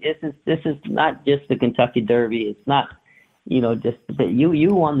 Now this is not just the Kentucky Derby. It's not just that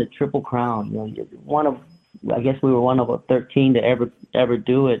you won the Triple Crown. I guess we were one of 13 to ever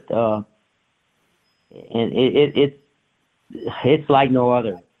do it, and it's like no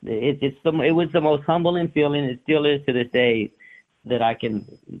other. It was the most humbling feeling. It still is to this day that I can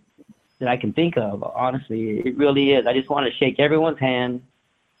think of. Honestly, it really is. I just want to shake everyone's hand,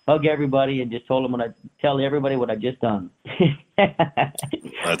 hug everybody, and just tell everybody what I just done.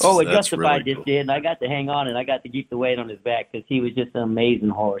 Justified just did, and I got to hang on, and I got to keep the weight on his back because he was just an amazing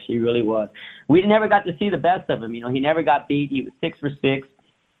horse. He really was. We never got to see the best of him. He never got beat. He was 6 for 6.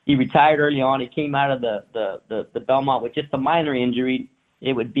 He retired early on. He came out of the Belmont with just a minor injury.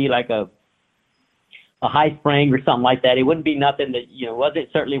 It would be like a high spring or something like that. It wouldn't be nothing that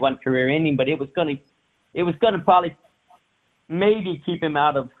certainly wasn't career ending, but it was gonna probably maybe keep him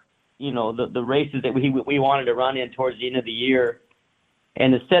out of the races that we wanted to run in towards the end of the year.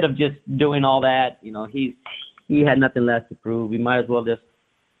 And instead of just doing all that, he had nothing left to prove. We might as well just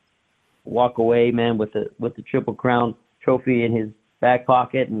walk away, man, with the Triple Crown trophy in his back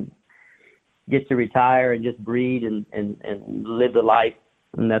pocket and get to retire and just breed and live the life.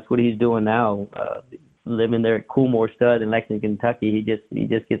 And that's what he's doing now, living there at Coolmore Stud in Lexington, Kentucky. He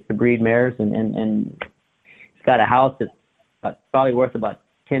just gets to breed mares and he's got a house that's probably worth about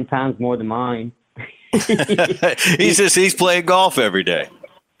 10 times more than mine. He's playing golf every day.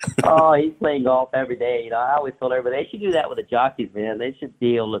 Oh, he's playing golf every day. I always told everybody they should do that with the jockeys, man. They should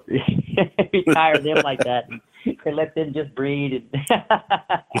deal with retire them like that and let them just breed and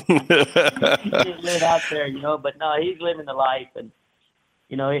just live out there, But no, he's living the life, and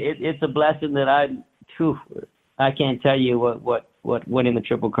it's a blessing that I can't tell you what winning the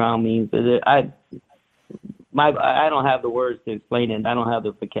Triple Crown means. I don't have the words to explain it. I don't have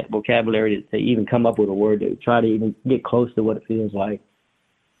the vocabulary to even come up with a word to try to even get close to what it feels like.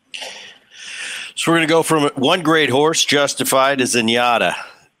 So we're going to go from one great horse, Justified, to Zenyatta.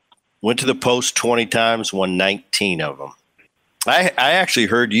 Went to the post 20 times, won 19 of them. I actually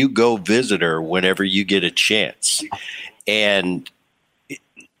heard you go visit her whenever you get a chance. And,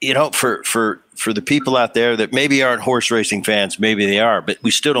 for the people out there that maybe aren't horse racing fans, maybe they are, but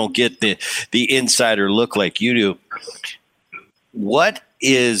we still don't get the insider look like you do. What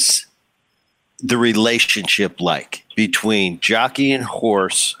is the relationship like between jockey and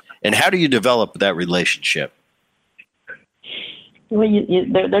horse, and how do you develop that relationship? Well,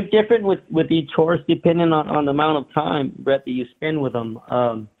 they're different with each horse depending on the amount of time, Brett, that you spend with them.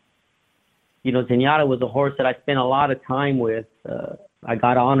 Zenyatta was a horse that I spent a lot of time with. I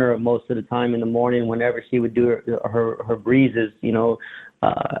got on her most of the time in the morning whenever she would do her breezes.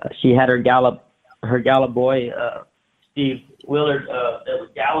 She had her gallop her gallop boy, Steve Willard, that was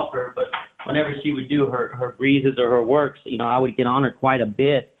galloper, but whenever she would do her breezes or her works, I would get on her quite a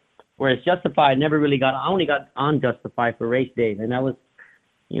bit. Whereas Justified I only got on Justified for race days, and that was,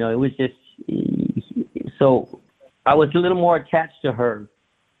 it was just, so I was a little more attached to her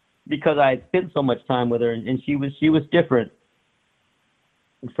because I had spent so much time with her, and she was different.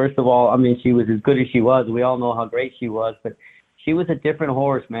 First of all, I mean, she was as good as she was. We all know how great she was, but she was a different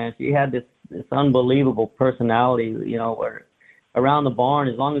horse, man. She had this unbelievable personality, where around the barn,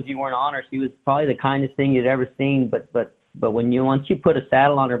 as long as you weren't on her, she was probably the kindest thing you'd ever seen. But once you put a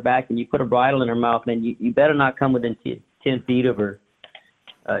saddle on her back and you put a bridle in her mouth, man, you better not come within 10 feet of her.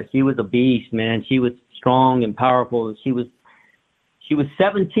 She was a beast, man. She was strong and powerful. She was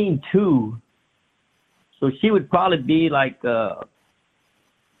 17-2, so she would probably be like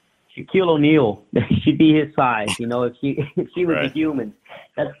Shaquille O'Neal. She'd be his size, if she was a human.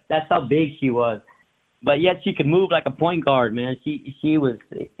 That's how big she was. But yet she could move like a point guard, man. She was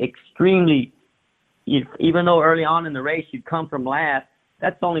extremely, even though early on in the race she'd come from last,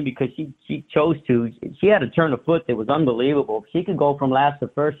 that's only because she chose to. She had a turn of foot that was unbelievable. She could go from last to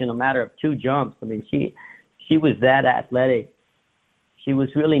first in a matter of 2 jumps. I mean, she was that athletic. She was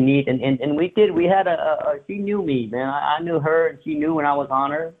really neat. And we had she knew me, man. I knew her, and she knew when I was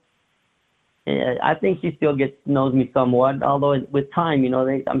on her. I think she still knows me somewhat, although with time,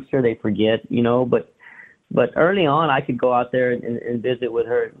 I'm sure they forget, but early on I could go out there and visit with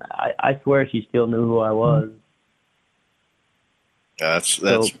her. I swear she still knew who I was. That's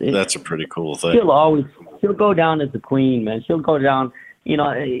a pretty cool thing. She'll go down as a queen, man. She'll go down,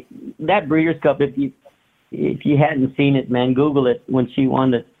 that Breeders' Cup, if you hadn't seen it, man, Google it, when she won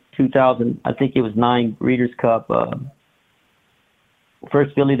the 2000, I think it was 9 Breeders' Cup,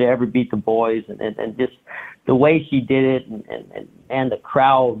 first filly to ever beat the boys, and just the way she did it, and the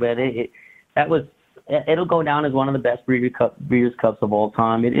crowd, man, it'll go down as one of the best Breeders' Cups of all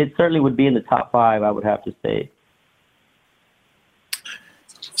time. It certainly would be in the top 5, I would have to say.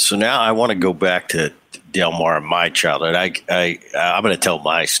 So now I want to go back to Del Mar and my childhood. I'm going to tell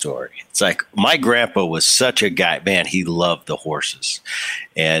my story. It's like my grandpa was such a guy, man. He loved the horses,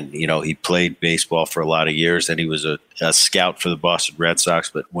 and he played baseball for a lot of years. And he was a scout for the Boston Red Sox.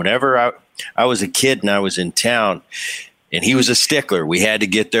 But whenever I was a kid and I was in town, and he was a stickler, we had to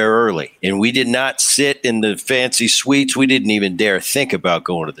get there early, and we did not sit in the fancy suites. We didn't even dare think about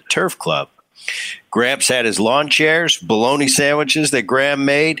going to the turf club. Gramps had his lawn chairs, bologna sandwiches that Graham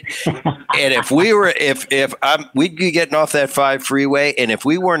made, and we'd be getting off that 5 freeway, and if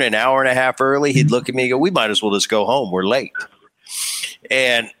we weren't an hour and a half early, he'd look at me and go, "We might as well just go home. We're late."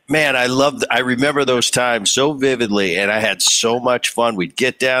 And man, I remember those times so vividly, and I had so much fun. We'd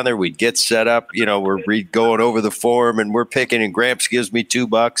get down there, we'd get set up, we're going over the form, and we're picking, and Gramps gives me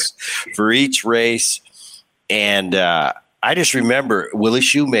 $2 for each race, and I just remember Willie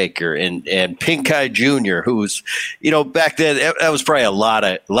Shoemaker and Pink Eye Jr., who's, back then that was probably a lot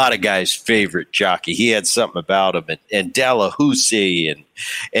of guys' favorite jockey. He had something about him, and Delahousie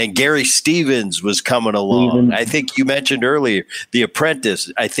and Gary Stevens was coming along. I think you mentioned earlier The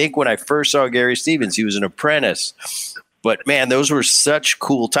Apprentice. I think when I first saw Gary Stevens, he was an apprentice. But man, those were such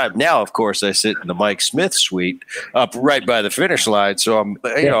cool times. Now, of course, I sit in the Mike Smith suite up right by the finish line, so I'm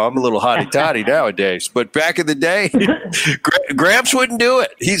a little hotty toddy nowadays. But back in the day, Gramps wouldn't do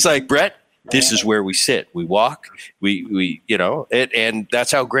it. He's like, "Brett, this is where we sit. We walk. We and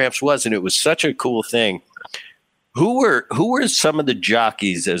that's how Gramps was, and it was such a cool thing." Who were some of the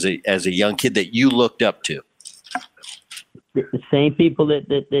jockeys as a young kid that you looked up to? The same people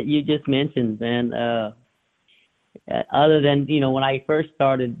that you just mentioned, man. Other than, when I first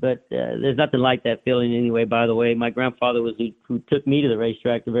started, but there's nothing like that feeling anyway, by the way. My grandfather was who took me to the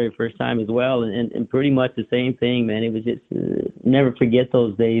racetrack the very first time as well, and pretty much the same thing, man. It was just, never forget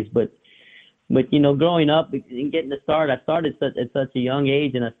those days. But growing up and getting to start, I started at such a young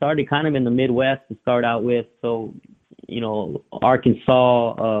age, and I started kind of in the Midwest to start out with. So,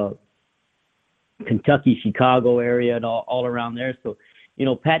 Arkansas, Kentucky, Chicago area, and all around there. So,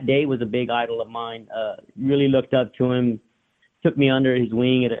 Pat Day was a big idol of mine. Really looked up to him, took me under his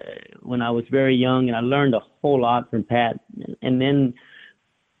wing when I was very young, and I learned a whole lot from Pat. And then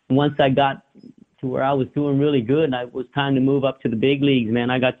once I got to where I was doing really good, and it was time to move up to the big leagues,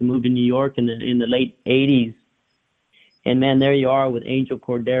 man, I got to move to New York in the late 80s. And, man, there you are with Angel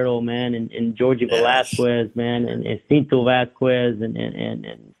Cordero, man, and Georgie Velasquez, man, and Cinto Vasquez,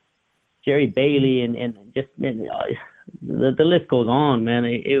 and Jerry Bailey, and just – the list goes on, man.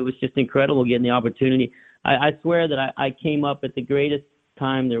 It was just incredible getting the opportunity. I swear that I came up at the greatest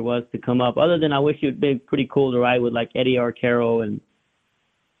time there was to come up. Other than I wish it would be pretty cool to ride with like Eddie Arcaro and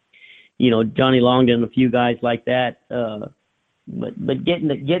Johnny Longden and a few guys like that. But getting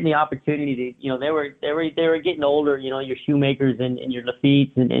the opportunity to, they were getting older, your Shoemakers and your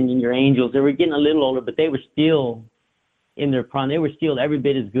Lafitte's and your Angels, they were getting a little older, but they were still in their prime. They were still every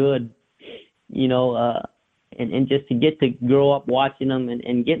bit as good, and just to get to grow up watching them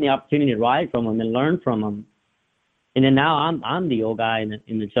and getting the opportunity to ride from them and learn from them. And then now I'm the old guy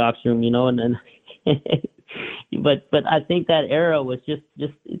in the chalks room, and then, but I think that era was just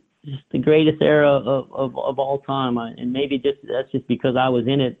the greatest era of all time. And maybe that's just because I was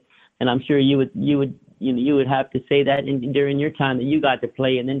in it. And I'm sure you would have to say that during your time that you got to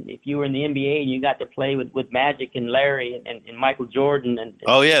play. And then if you were in the NBA and you got to play with Magic and Larry and Michael Jordan and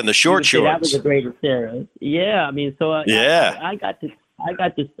and the short shorts. That was the greatest era. Yeah, I mean, so I got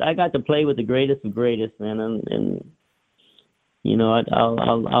to play with the greatest of greatest, man, and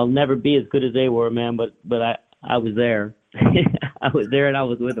I'll never be as good as they were, man. But I was there. I was there and I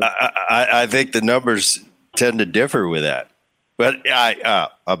was with them. I think the numbers tend to differ with that, but I'm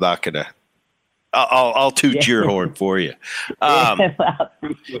not gonna. I'll toot your horn for you.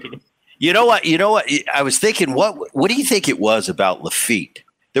 You know what? I was thinking, what do you think it was about Lafitte?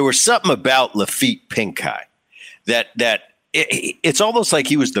 There was something about Lafitte Pinkai that it's almost like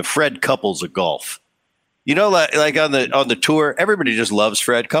he was the Fred Couples of golf. Like on the tour, everybody just loves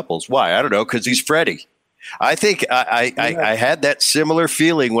Fred Couples. Why? I don't know, because he's Freddie. I think I had that similar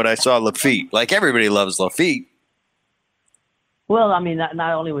feeling when I saw Lafitte. Like everybody loves Lafitte. Well, I mean, not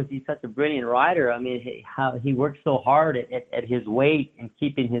only was he such a brilliant rider, I mean, how he worked so hard at his weight and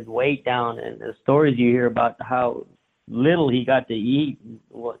keeping his weight down, and the stories you hear about how little he got to eat,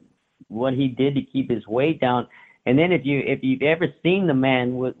 what he did to keep his weight down, and then if you've ever seen the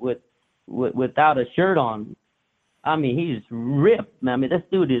man without a shirt on, I mean, he's ripped. I mean, this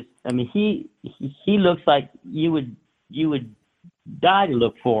dude is. I mean, he looks like you would die to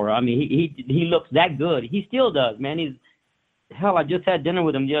look for. I mean, he looks that good. He still does, man. Hell, I just had dinner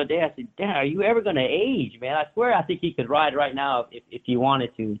with him the other day. I said, "Damn, are you ever going to age, man?" I swear, I think he could ride right now if he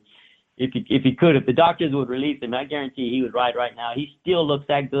wanted to. If he could, if the doctors would release him, I guarantee he would ride right now. He still looks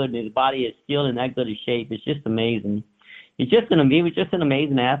that good, and his body is still in that good a shape. It's just amazing. He was just an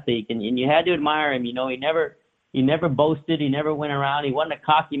amazing athlete, and you had to admire him. He never boasted. He never went around. He wasn't a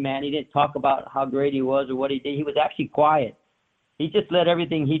cocky man. He didn't talk about how great he was or what he did. He was actually quiet. He just let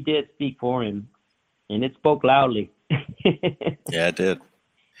everything he did speak for him, and it spoke loudly. Yeah, it did.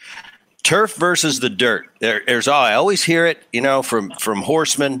 Turf versus the dirt. I always hear it, from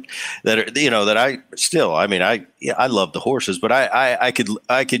horsemen that are, that I love the horses, but I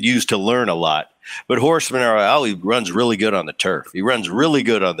could use to learn a lot. But horsemen he runs really good on the turf. He runs really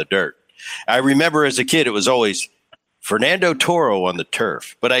good on the dirt. I remember as a kid, it was always Fernando Toro on the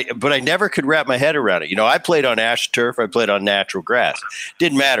turf, but I never could wrap my head around it. I played on ash turf. I played on natural grass.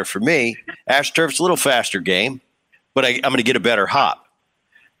 Didn't matter for me. Ash turf's a little faster game, but I'm going to get a better hop.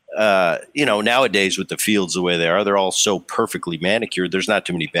 Nowadays with the fields the way they are, they're all so perfectly manicured. There's not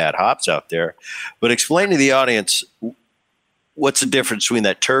too many bad hops out there. But explain to the audience what's the difference between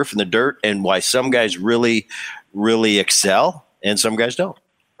that turf and the dirt, and why some guys really, really excel and some guys don't.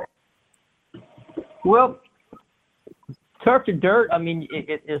 Well, turf to dirt, I mean,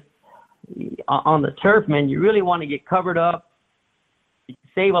 it's on the turf, man, you really want to get covered up,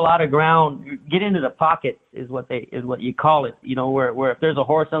 save a lot of ground, get into the pocket is what you call it, where if there's a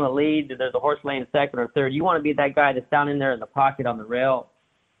horse on the lead, there's a horse laying second or third, you want to be that guy that's down in there in the pocket on the rail.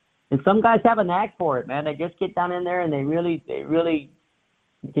 And some guys have a knack for it, man. They just get down in there and they really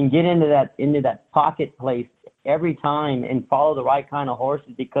can get into that pocket place every time and follow the right kind of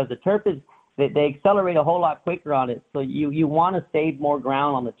horses, because the turf is, they accelerate a whole lot quicker on it. So you want to save more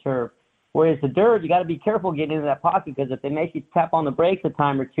ground on the turf. Whereas the dirt, you got to be careful getting into that pocket, because if they make you tap on the brakes a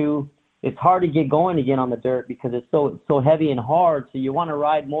time or two, it's hard to get going again on the dirt because it's so heavy and hard. So you want to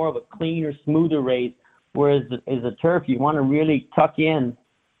ride more of a cleaner, smoother race. Whereas as a turf, you want to really tuck in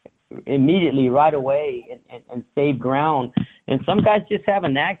immediately right away and save ground. And some guys just have a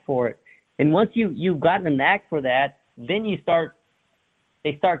knack for it. And once you've gotten a knack for that, then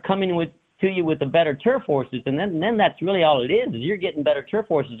they start coming to you with the better turf horses, and then that's really all it is you're getting better turf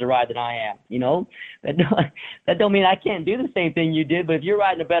horses to ride than I am. That don't mean I can't do the same thing you did, but if you're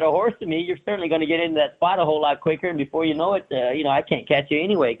riding a better horse than me, you're certainly going to get into that spot a whole lot quicker, and before you know it, I can't catch you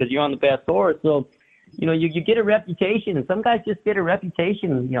anyway because you're on the best horse. So, you get a reputation, and some guys just get a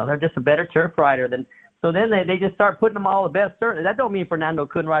reputation, they're just a better turf rider so then they just start putting them all the best dirt. That don't mean Fernando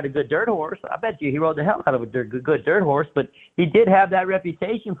couldn't ride a good dirt horse. I bet you he rode the hell out of a good dirt horse, but he did have that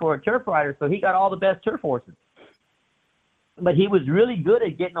reputation for a turf rider, so he got all the best turf horses. But he was really good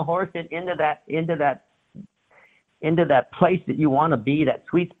at getting a horse into that place that you want to be, that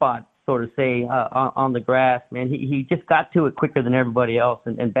sweet spot. sort of say, on the grass. Man, he just got to it quicker than everybody else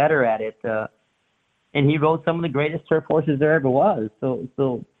and better at it. And he rode some of the greatest turf horses there ever was.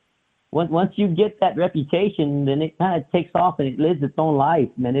 So once you get that reputation, then it kind of takes off and it lives its own life,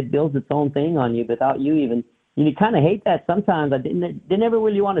 man. It builds its own thing on you without you even. You kind of hate that sometimes. I didn't ever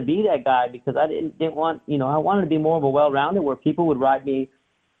really want to be that guy because I didn't want, I wanted to be more of a well-rounded where people would ride me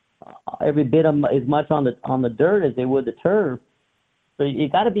every bit as much on the dirt as they would the turf. So you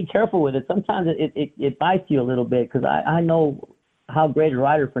got to be careful with it. Sometimes it bites you a little bit because I know how great a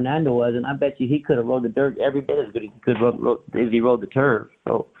rider Fernando was, and I bet you he could have rode the dirt every bit as good as he could if he rode the turf.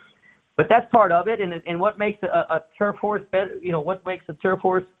 So, but that's part of it, and what makes a turf horse better, what makes a turf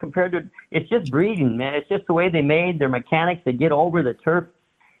horse compared to, it's just breeding, man. It's just the way they made their mechanics. They get over the turf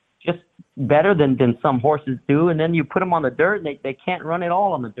just better than some horses do, and then you put them on the dirt, and they can't run at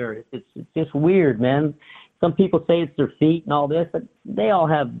all on the dirt. It's just weird, man. Some people say it's their feet and all this, but they all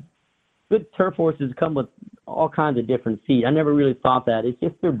have good turf horses come with all kinds of different feet. I never really thought that. It's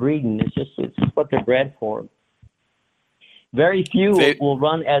just their breeding. It's just what they're bred for. Very few will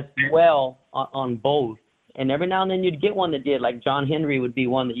run as well on both. And every now and then you'd get one that did, like John Henry would be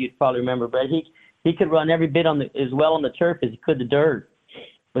one that you'd probably remember, but he could run every bit as well on the turf as he could the dirt.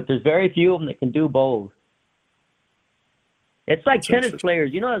 But there's very few of them that can do both. It's like tennis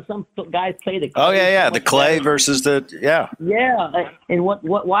players. Some guys play the clay. Oh, yeah. The clay versus Yeah. And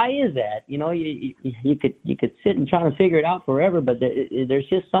why is that? You could sit and try to figure it out forever, but there's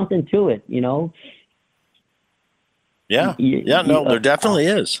just something to it, Yeah. There definitely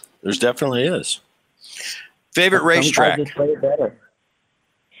is. There's definitely is. Favorite racetrack? Just play it better.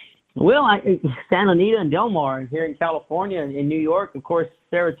 Well, Santa Anita and Del Mar here in California. In New York, of course,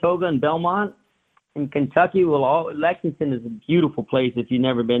 Saratoga and Belmont. In Kentucky, Lexington is a beautiful place if you've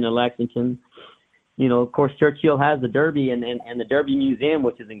never been to Lexington. Of course, Churchill has the Derby and the Derby Museum,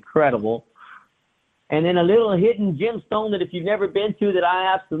 which is incredible. And then a little hidden gemstone that if you've never been to that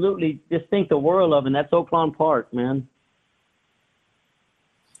I absolutely just think the world of, and that's Oaklawn Park, man.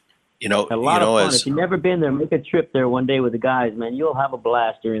 A lot of fun. If you've never been there, make a trip there one day with the guys, man. You'll have a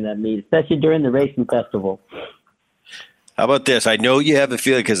blast during that meet, especially during the racing festival. How about this? I know you have a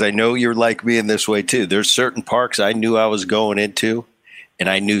feeling because I know you're like me in this way too. There's certain parks I knew I was going into, and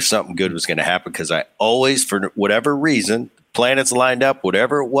I knew something good was going to happen because I always, for whatever reason, planets lined up,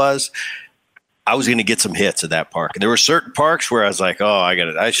 whatever it was, I was going to get some hits at that park. And there were certain parks where I was like, oh,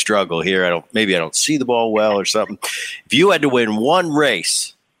 I struggle here. Maybe I don't see the ball well or something. If you had to win one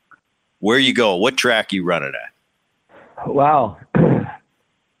race, where you go? What track you running at? Wow.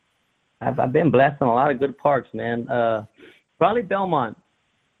 I've been blessed on a lot of good parks, man. Probably Belmont.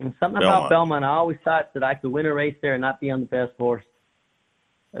 And something about Belmont, I always thought that I could win a race there and not be on the best horse.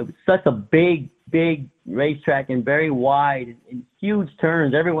 It was such a big racetrack and very wide and huge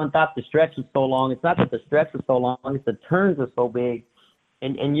turns. Everyone thought the stretch was so long. It's not that the stretch was so long, it's the turns were so big.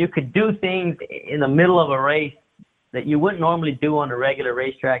 And you could do things in the middle of a race that you wouldn't normally do on a regular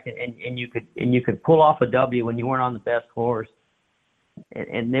racetrack, and you could pull off a W when you weren't on the best horse.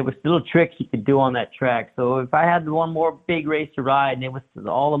 And there were little tricks you could do on that track. So if I had one more big race to ride, and it was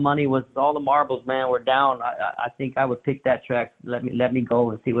all the marbles, man, were down, I think I would pick that track. Let me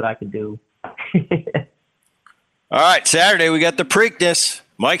go and see what I could do. All right, Saturday we got the Preakness.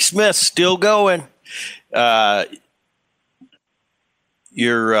 Mike Smith still going.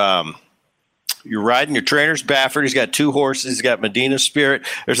 You're riding your trainer's Baffert. He's got two horses. He's got Medina Spirit.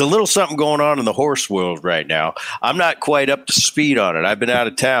 There's a little something going on in the horse world right now. I'm not quite up to speed on it. I've been out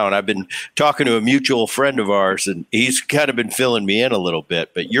of town. I've been talking to a mutual friend of ours, and he's kind of been filling me in a little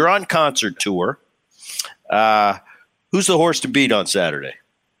bit. But you're on concert tour. Who's the horse to beat on Saturday?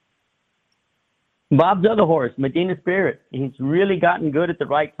 Bob's other horse, Medina Spirit. He's really gotten good at the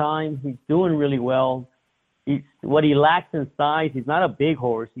right time. He's doing really well. What he lacks in size, he's not a big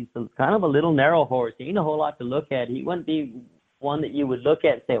horse. He's kind of a little narrow horse. He ain't a whole lot to look at. He wouldn't be one that you would look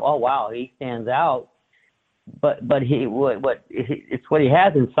at and say, "Oh wow, he stands out." But it's what he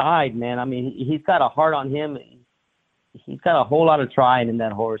has inside, man. I mean, he's got a heart on him. He's got a whole lot of trying in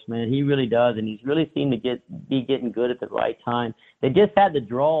that horse, man. He really does, and he's really seemed to be getting good at the right time. They just had the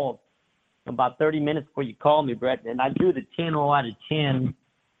draw about 30 minutes before you called me, Brett, and I drew the 10-0 out of 10.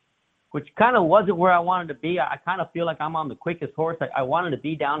 Which kind of wasn't where I wanted to be. I kind of feel like I'm on the quickest horse. I wanted to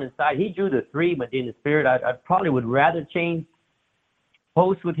be down inside. He drew the 3, Medina Spirit. I probably would rather change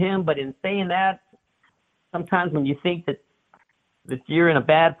posts with him. But in saying that, sometimes when you think that you're in a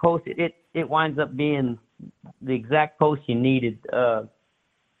bad post, it winds up being the exact post you needed.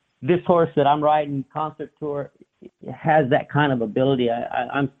 This horse that I'm riding, Concert Tour, has that kind of ability.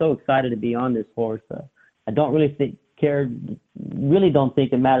 I'm so excited to be on this horse. I don't really really don't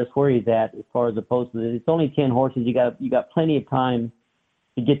think it matters where he's at as far as opposed to it's only 10 horses. You got plenty of time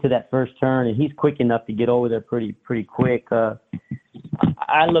to get to that first turn, and he's quick enough to get over there pretty quick.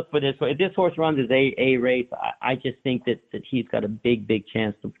 I look for this. If this horse runs his A race, I just think that he's got a big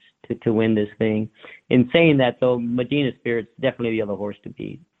chance to win this thing. In saying that, though, Medina Spirit's definitely the other horse to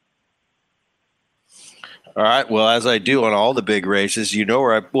beat. All right. Well, as I do on all the big races, you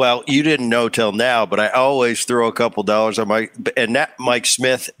didn't know till now, but I always throw a couple dollars on Mike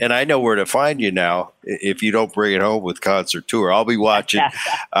Smith, and I know where to find you now if you don't bring it home with Concert Tour. I'll be watching.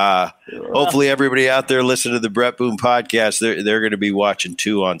 Hopefully everybody out there listening to the Brett Boone podcast, they're going to be watching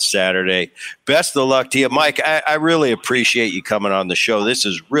too on Saturday. Best of luck to you, Mike. I really appreciate you coming on the show. This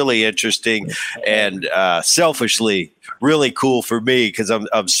is really interesting and selfishly really cool for me because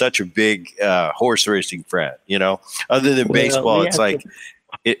I'm such a big horse racing friend. Other than baseball, it's like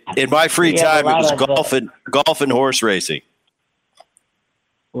in my free time it was golf and horse racing.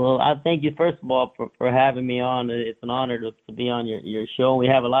 Well, I thank you first of all for having me on. It's an honor to be on your show. We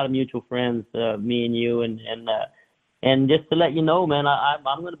have a lot of mutual friends, me and you, and just to let you know, man,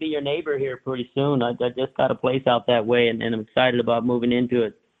 I'm going to be your neighbor here pretty soon. I just got a place out that way, and I'm excited about moving into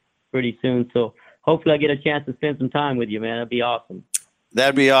it pretty soon. So hopefully I get a chance to spend some time with you, man. That'd be awesome.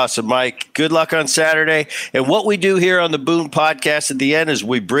 That'd be awesome, Mike. Good luck on Saturday. And what we do here on the Boone podcast at the end is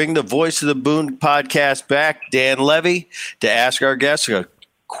we bring the voice of the Boone podcast back, Dan Levy, to ask our guests a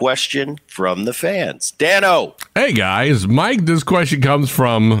question from the fans. Dano. Hey, guys. Mike, this question comes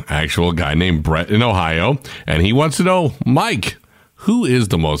from actual guy named Brett in Ohio, and he wants to know, Mike, who is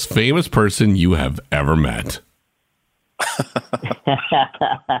the most famous person you have ever met?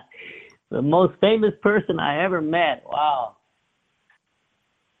 The most famous person I ever met. Wow.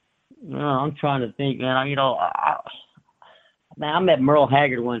 I'm trying to think, man. I met Merle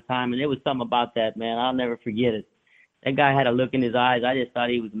Haggard one time, and it was something about that, man. I'll never forget it. That guy had a look in his eyes. I just thought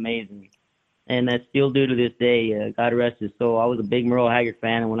he was amazing. And I still do to this day. God rest his soul. I was a big Merle Haggard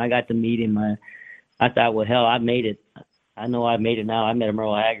fan, and when I got to meet him, I thought, well, hell, I made it. I know I made it now. I met a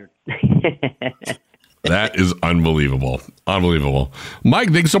Merle Haggard. That is unbelievable. Unbelievable.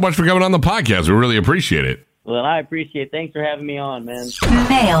 Mike, thanks so much for coming on the podcast. We really appreciate it. Well, I appreciate it. Thanks for having me on, man.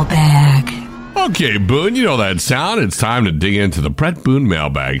 Mailbag. Okay, Boone, you know that sound. It's time to dig into the Brett Boone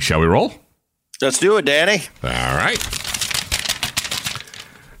mailbag. Shall we roll? Let's do it, Danny. All right.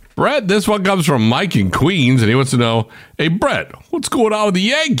 Brett, this one comes from Mike in Queens, and he wants to know, hey, Brett, what's going on with the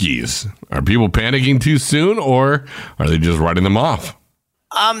Yankees? Are people panicking too soon, or are they just writing them off?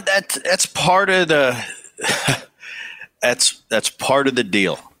 That's part of the that's part of the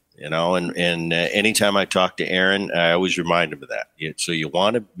deal. And anytime I talk to Aaron, I always remind him of that. So you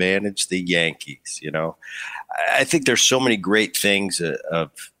want to manage the Yankees, I think there's so many great things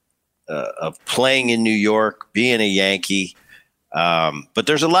of playing in New York, being a Yankee, but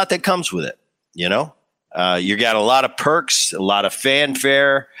there's a lot that comes with it, you got a lot of perks, a lot of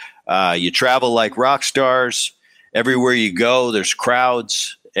fanfare. You travel like rock stars. Everywhere you go, there's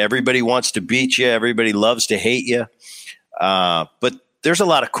crowds. Everybody wants to beat you. Everybody loves to hate you. But there's a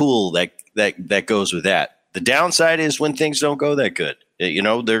lot of cool that goes with that. The downside is when things don't go that good. They're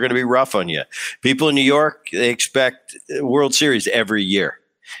going to be rough on you. People in New York, they expect World Series every year.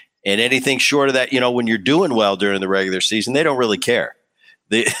 And anything short of that, when you're doing well during the regular season, they don't really care.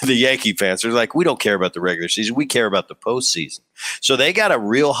 The Yankee fans are like, we don't care about the regular season. We care about the postseason. So they got a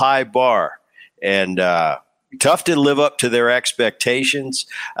real high bar and tough to live up to their expectations.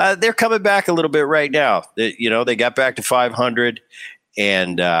 They're coming back a little bit right now. They got back to 500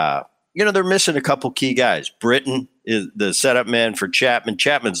 and, they're missing a couple key guys. Britton is the setup man for Chapman.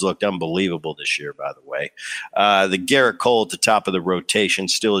 Chapman's looked unbelievable this year, by the way. The Garrett Cole at the top of the rotation,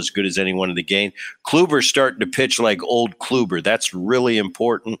 still as good as anyone in the game. Kluber's starting to pitch like old Kluber. That's really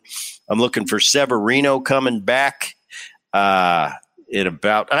important. I'm looking for Severino coming back in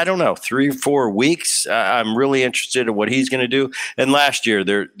about, 3 or 4 weeks. I'm really interested in what he's going to do. And last year,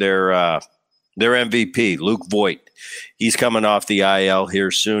 their MVP, Luke Voigt, he's coming off the IL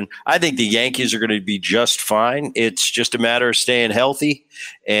here soon. I think the Yankees are going to be just fine. It's just a matter of staying healthy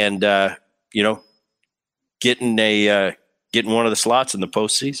and, getting one of the slots in the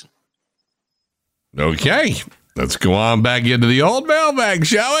postseason. Okay, let's go on back into the old mailbag,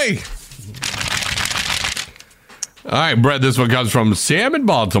 shall we? All right, Brett, this one comes from Sam in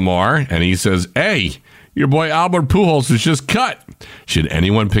Baltimore, and he says, hey, your boy Albert Pujols is just cut. Should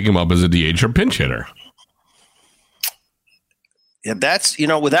anyone pick him up as a DH or pinch hitter? Yeah, that's,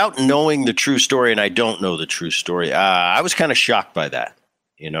 without knowing the true story, and I don't know the true story, I was kind of shocked by that.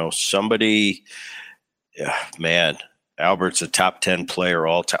 Somebody, man, Albert's a top 10 player,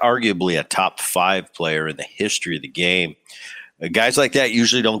 arguably a top 5 player in the history of the game. Guys like that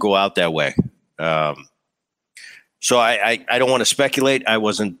usually don't go out that way. So I don't want to speculate. I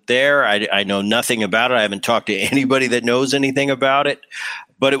wasn't there. I know nothing about it. I haven't talked to anybody that knows anything about it.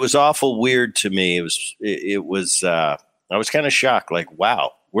 But it was awful weird to me. It was. I was kind of shocked. Like,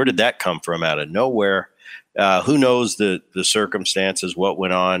 wow, where did that come from out of nowhere? Who knows the circumstances? What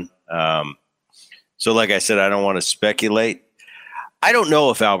went on? So, like I said, I don't want to speculate. I don't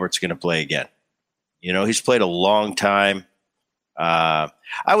know if Albert's going to play again. He's played a long time. I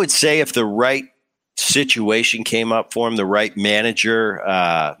would say if the right situation came up for him, the right manager,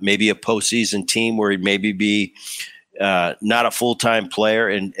 maybe a postseason team where he'd maybe be not a full-time player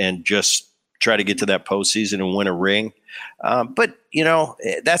and just try to get to that postseason and win a ring. But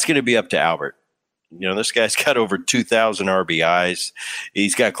that's going to be up to Albert. This guy's got over 2,000 RBIs.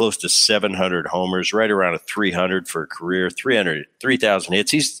 He's got close to 700 homers, right around a 300 for a career, 3,000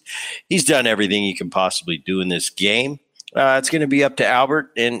 hits. He's done everything he can possibly do in this game. It's going to be up to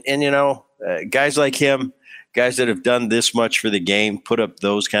Albert. And guys like him, guys that have done this much for the game, put up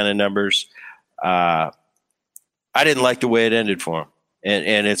those kind of numbers. I didn't like the way it ended for him.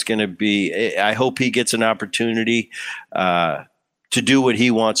 And it's going to be – I hope he gets an opportunity to do what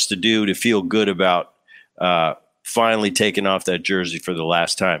he wants to do, to feel good about finally taking off that jersey for the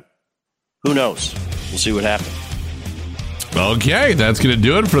last time. Who knows? We'll see what happens. Okay, that's going to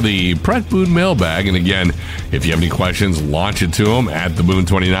do it for the Brett Boone mailbag. And again, if you have any questions, launch it to him at the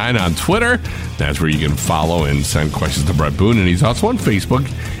Boone29 on Twitter. That's where you can follow and send questions to Brett Boone. And he's also on Facebook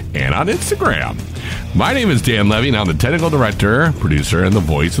and on Instagram. My name is Dan Levy, and I'm the technical director, producer, and the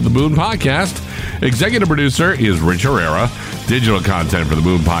voice of the Boone Podcast. Executive producer is Rich Herrera. Digital content for the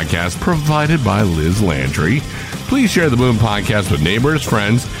Boone Podcast provided by Liz Landry. Please share the Boone Podcast with neighbors,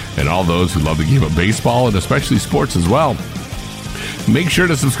 friends, and all those who love the game of baseball and especially sports as well. Make sure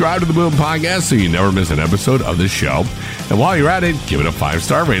to subscribe to the Boone Podcast so you never miss an episode of this show. And while you're at it, give it a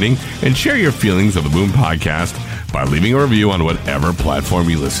 5-star rating and share your feelings of the Boone Podcast by leaving a review on whatever platform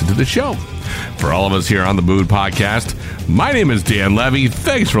you listen to the show. For all of us here on the Boone Podcast, my name is Dan Levy.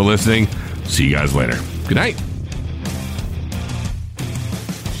 Thanks for listening. See you guys later. Good night.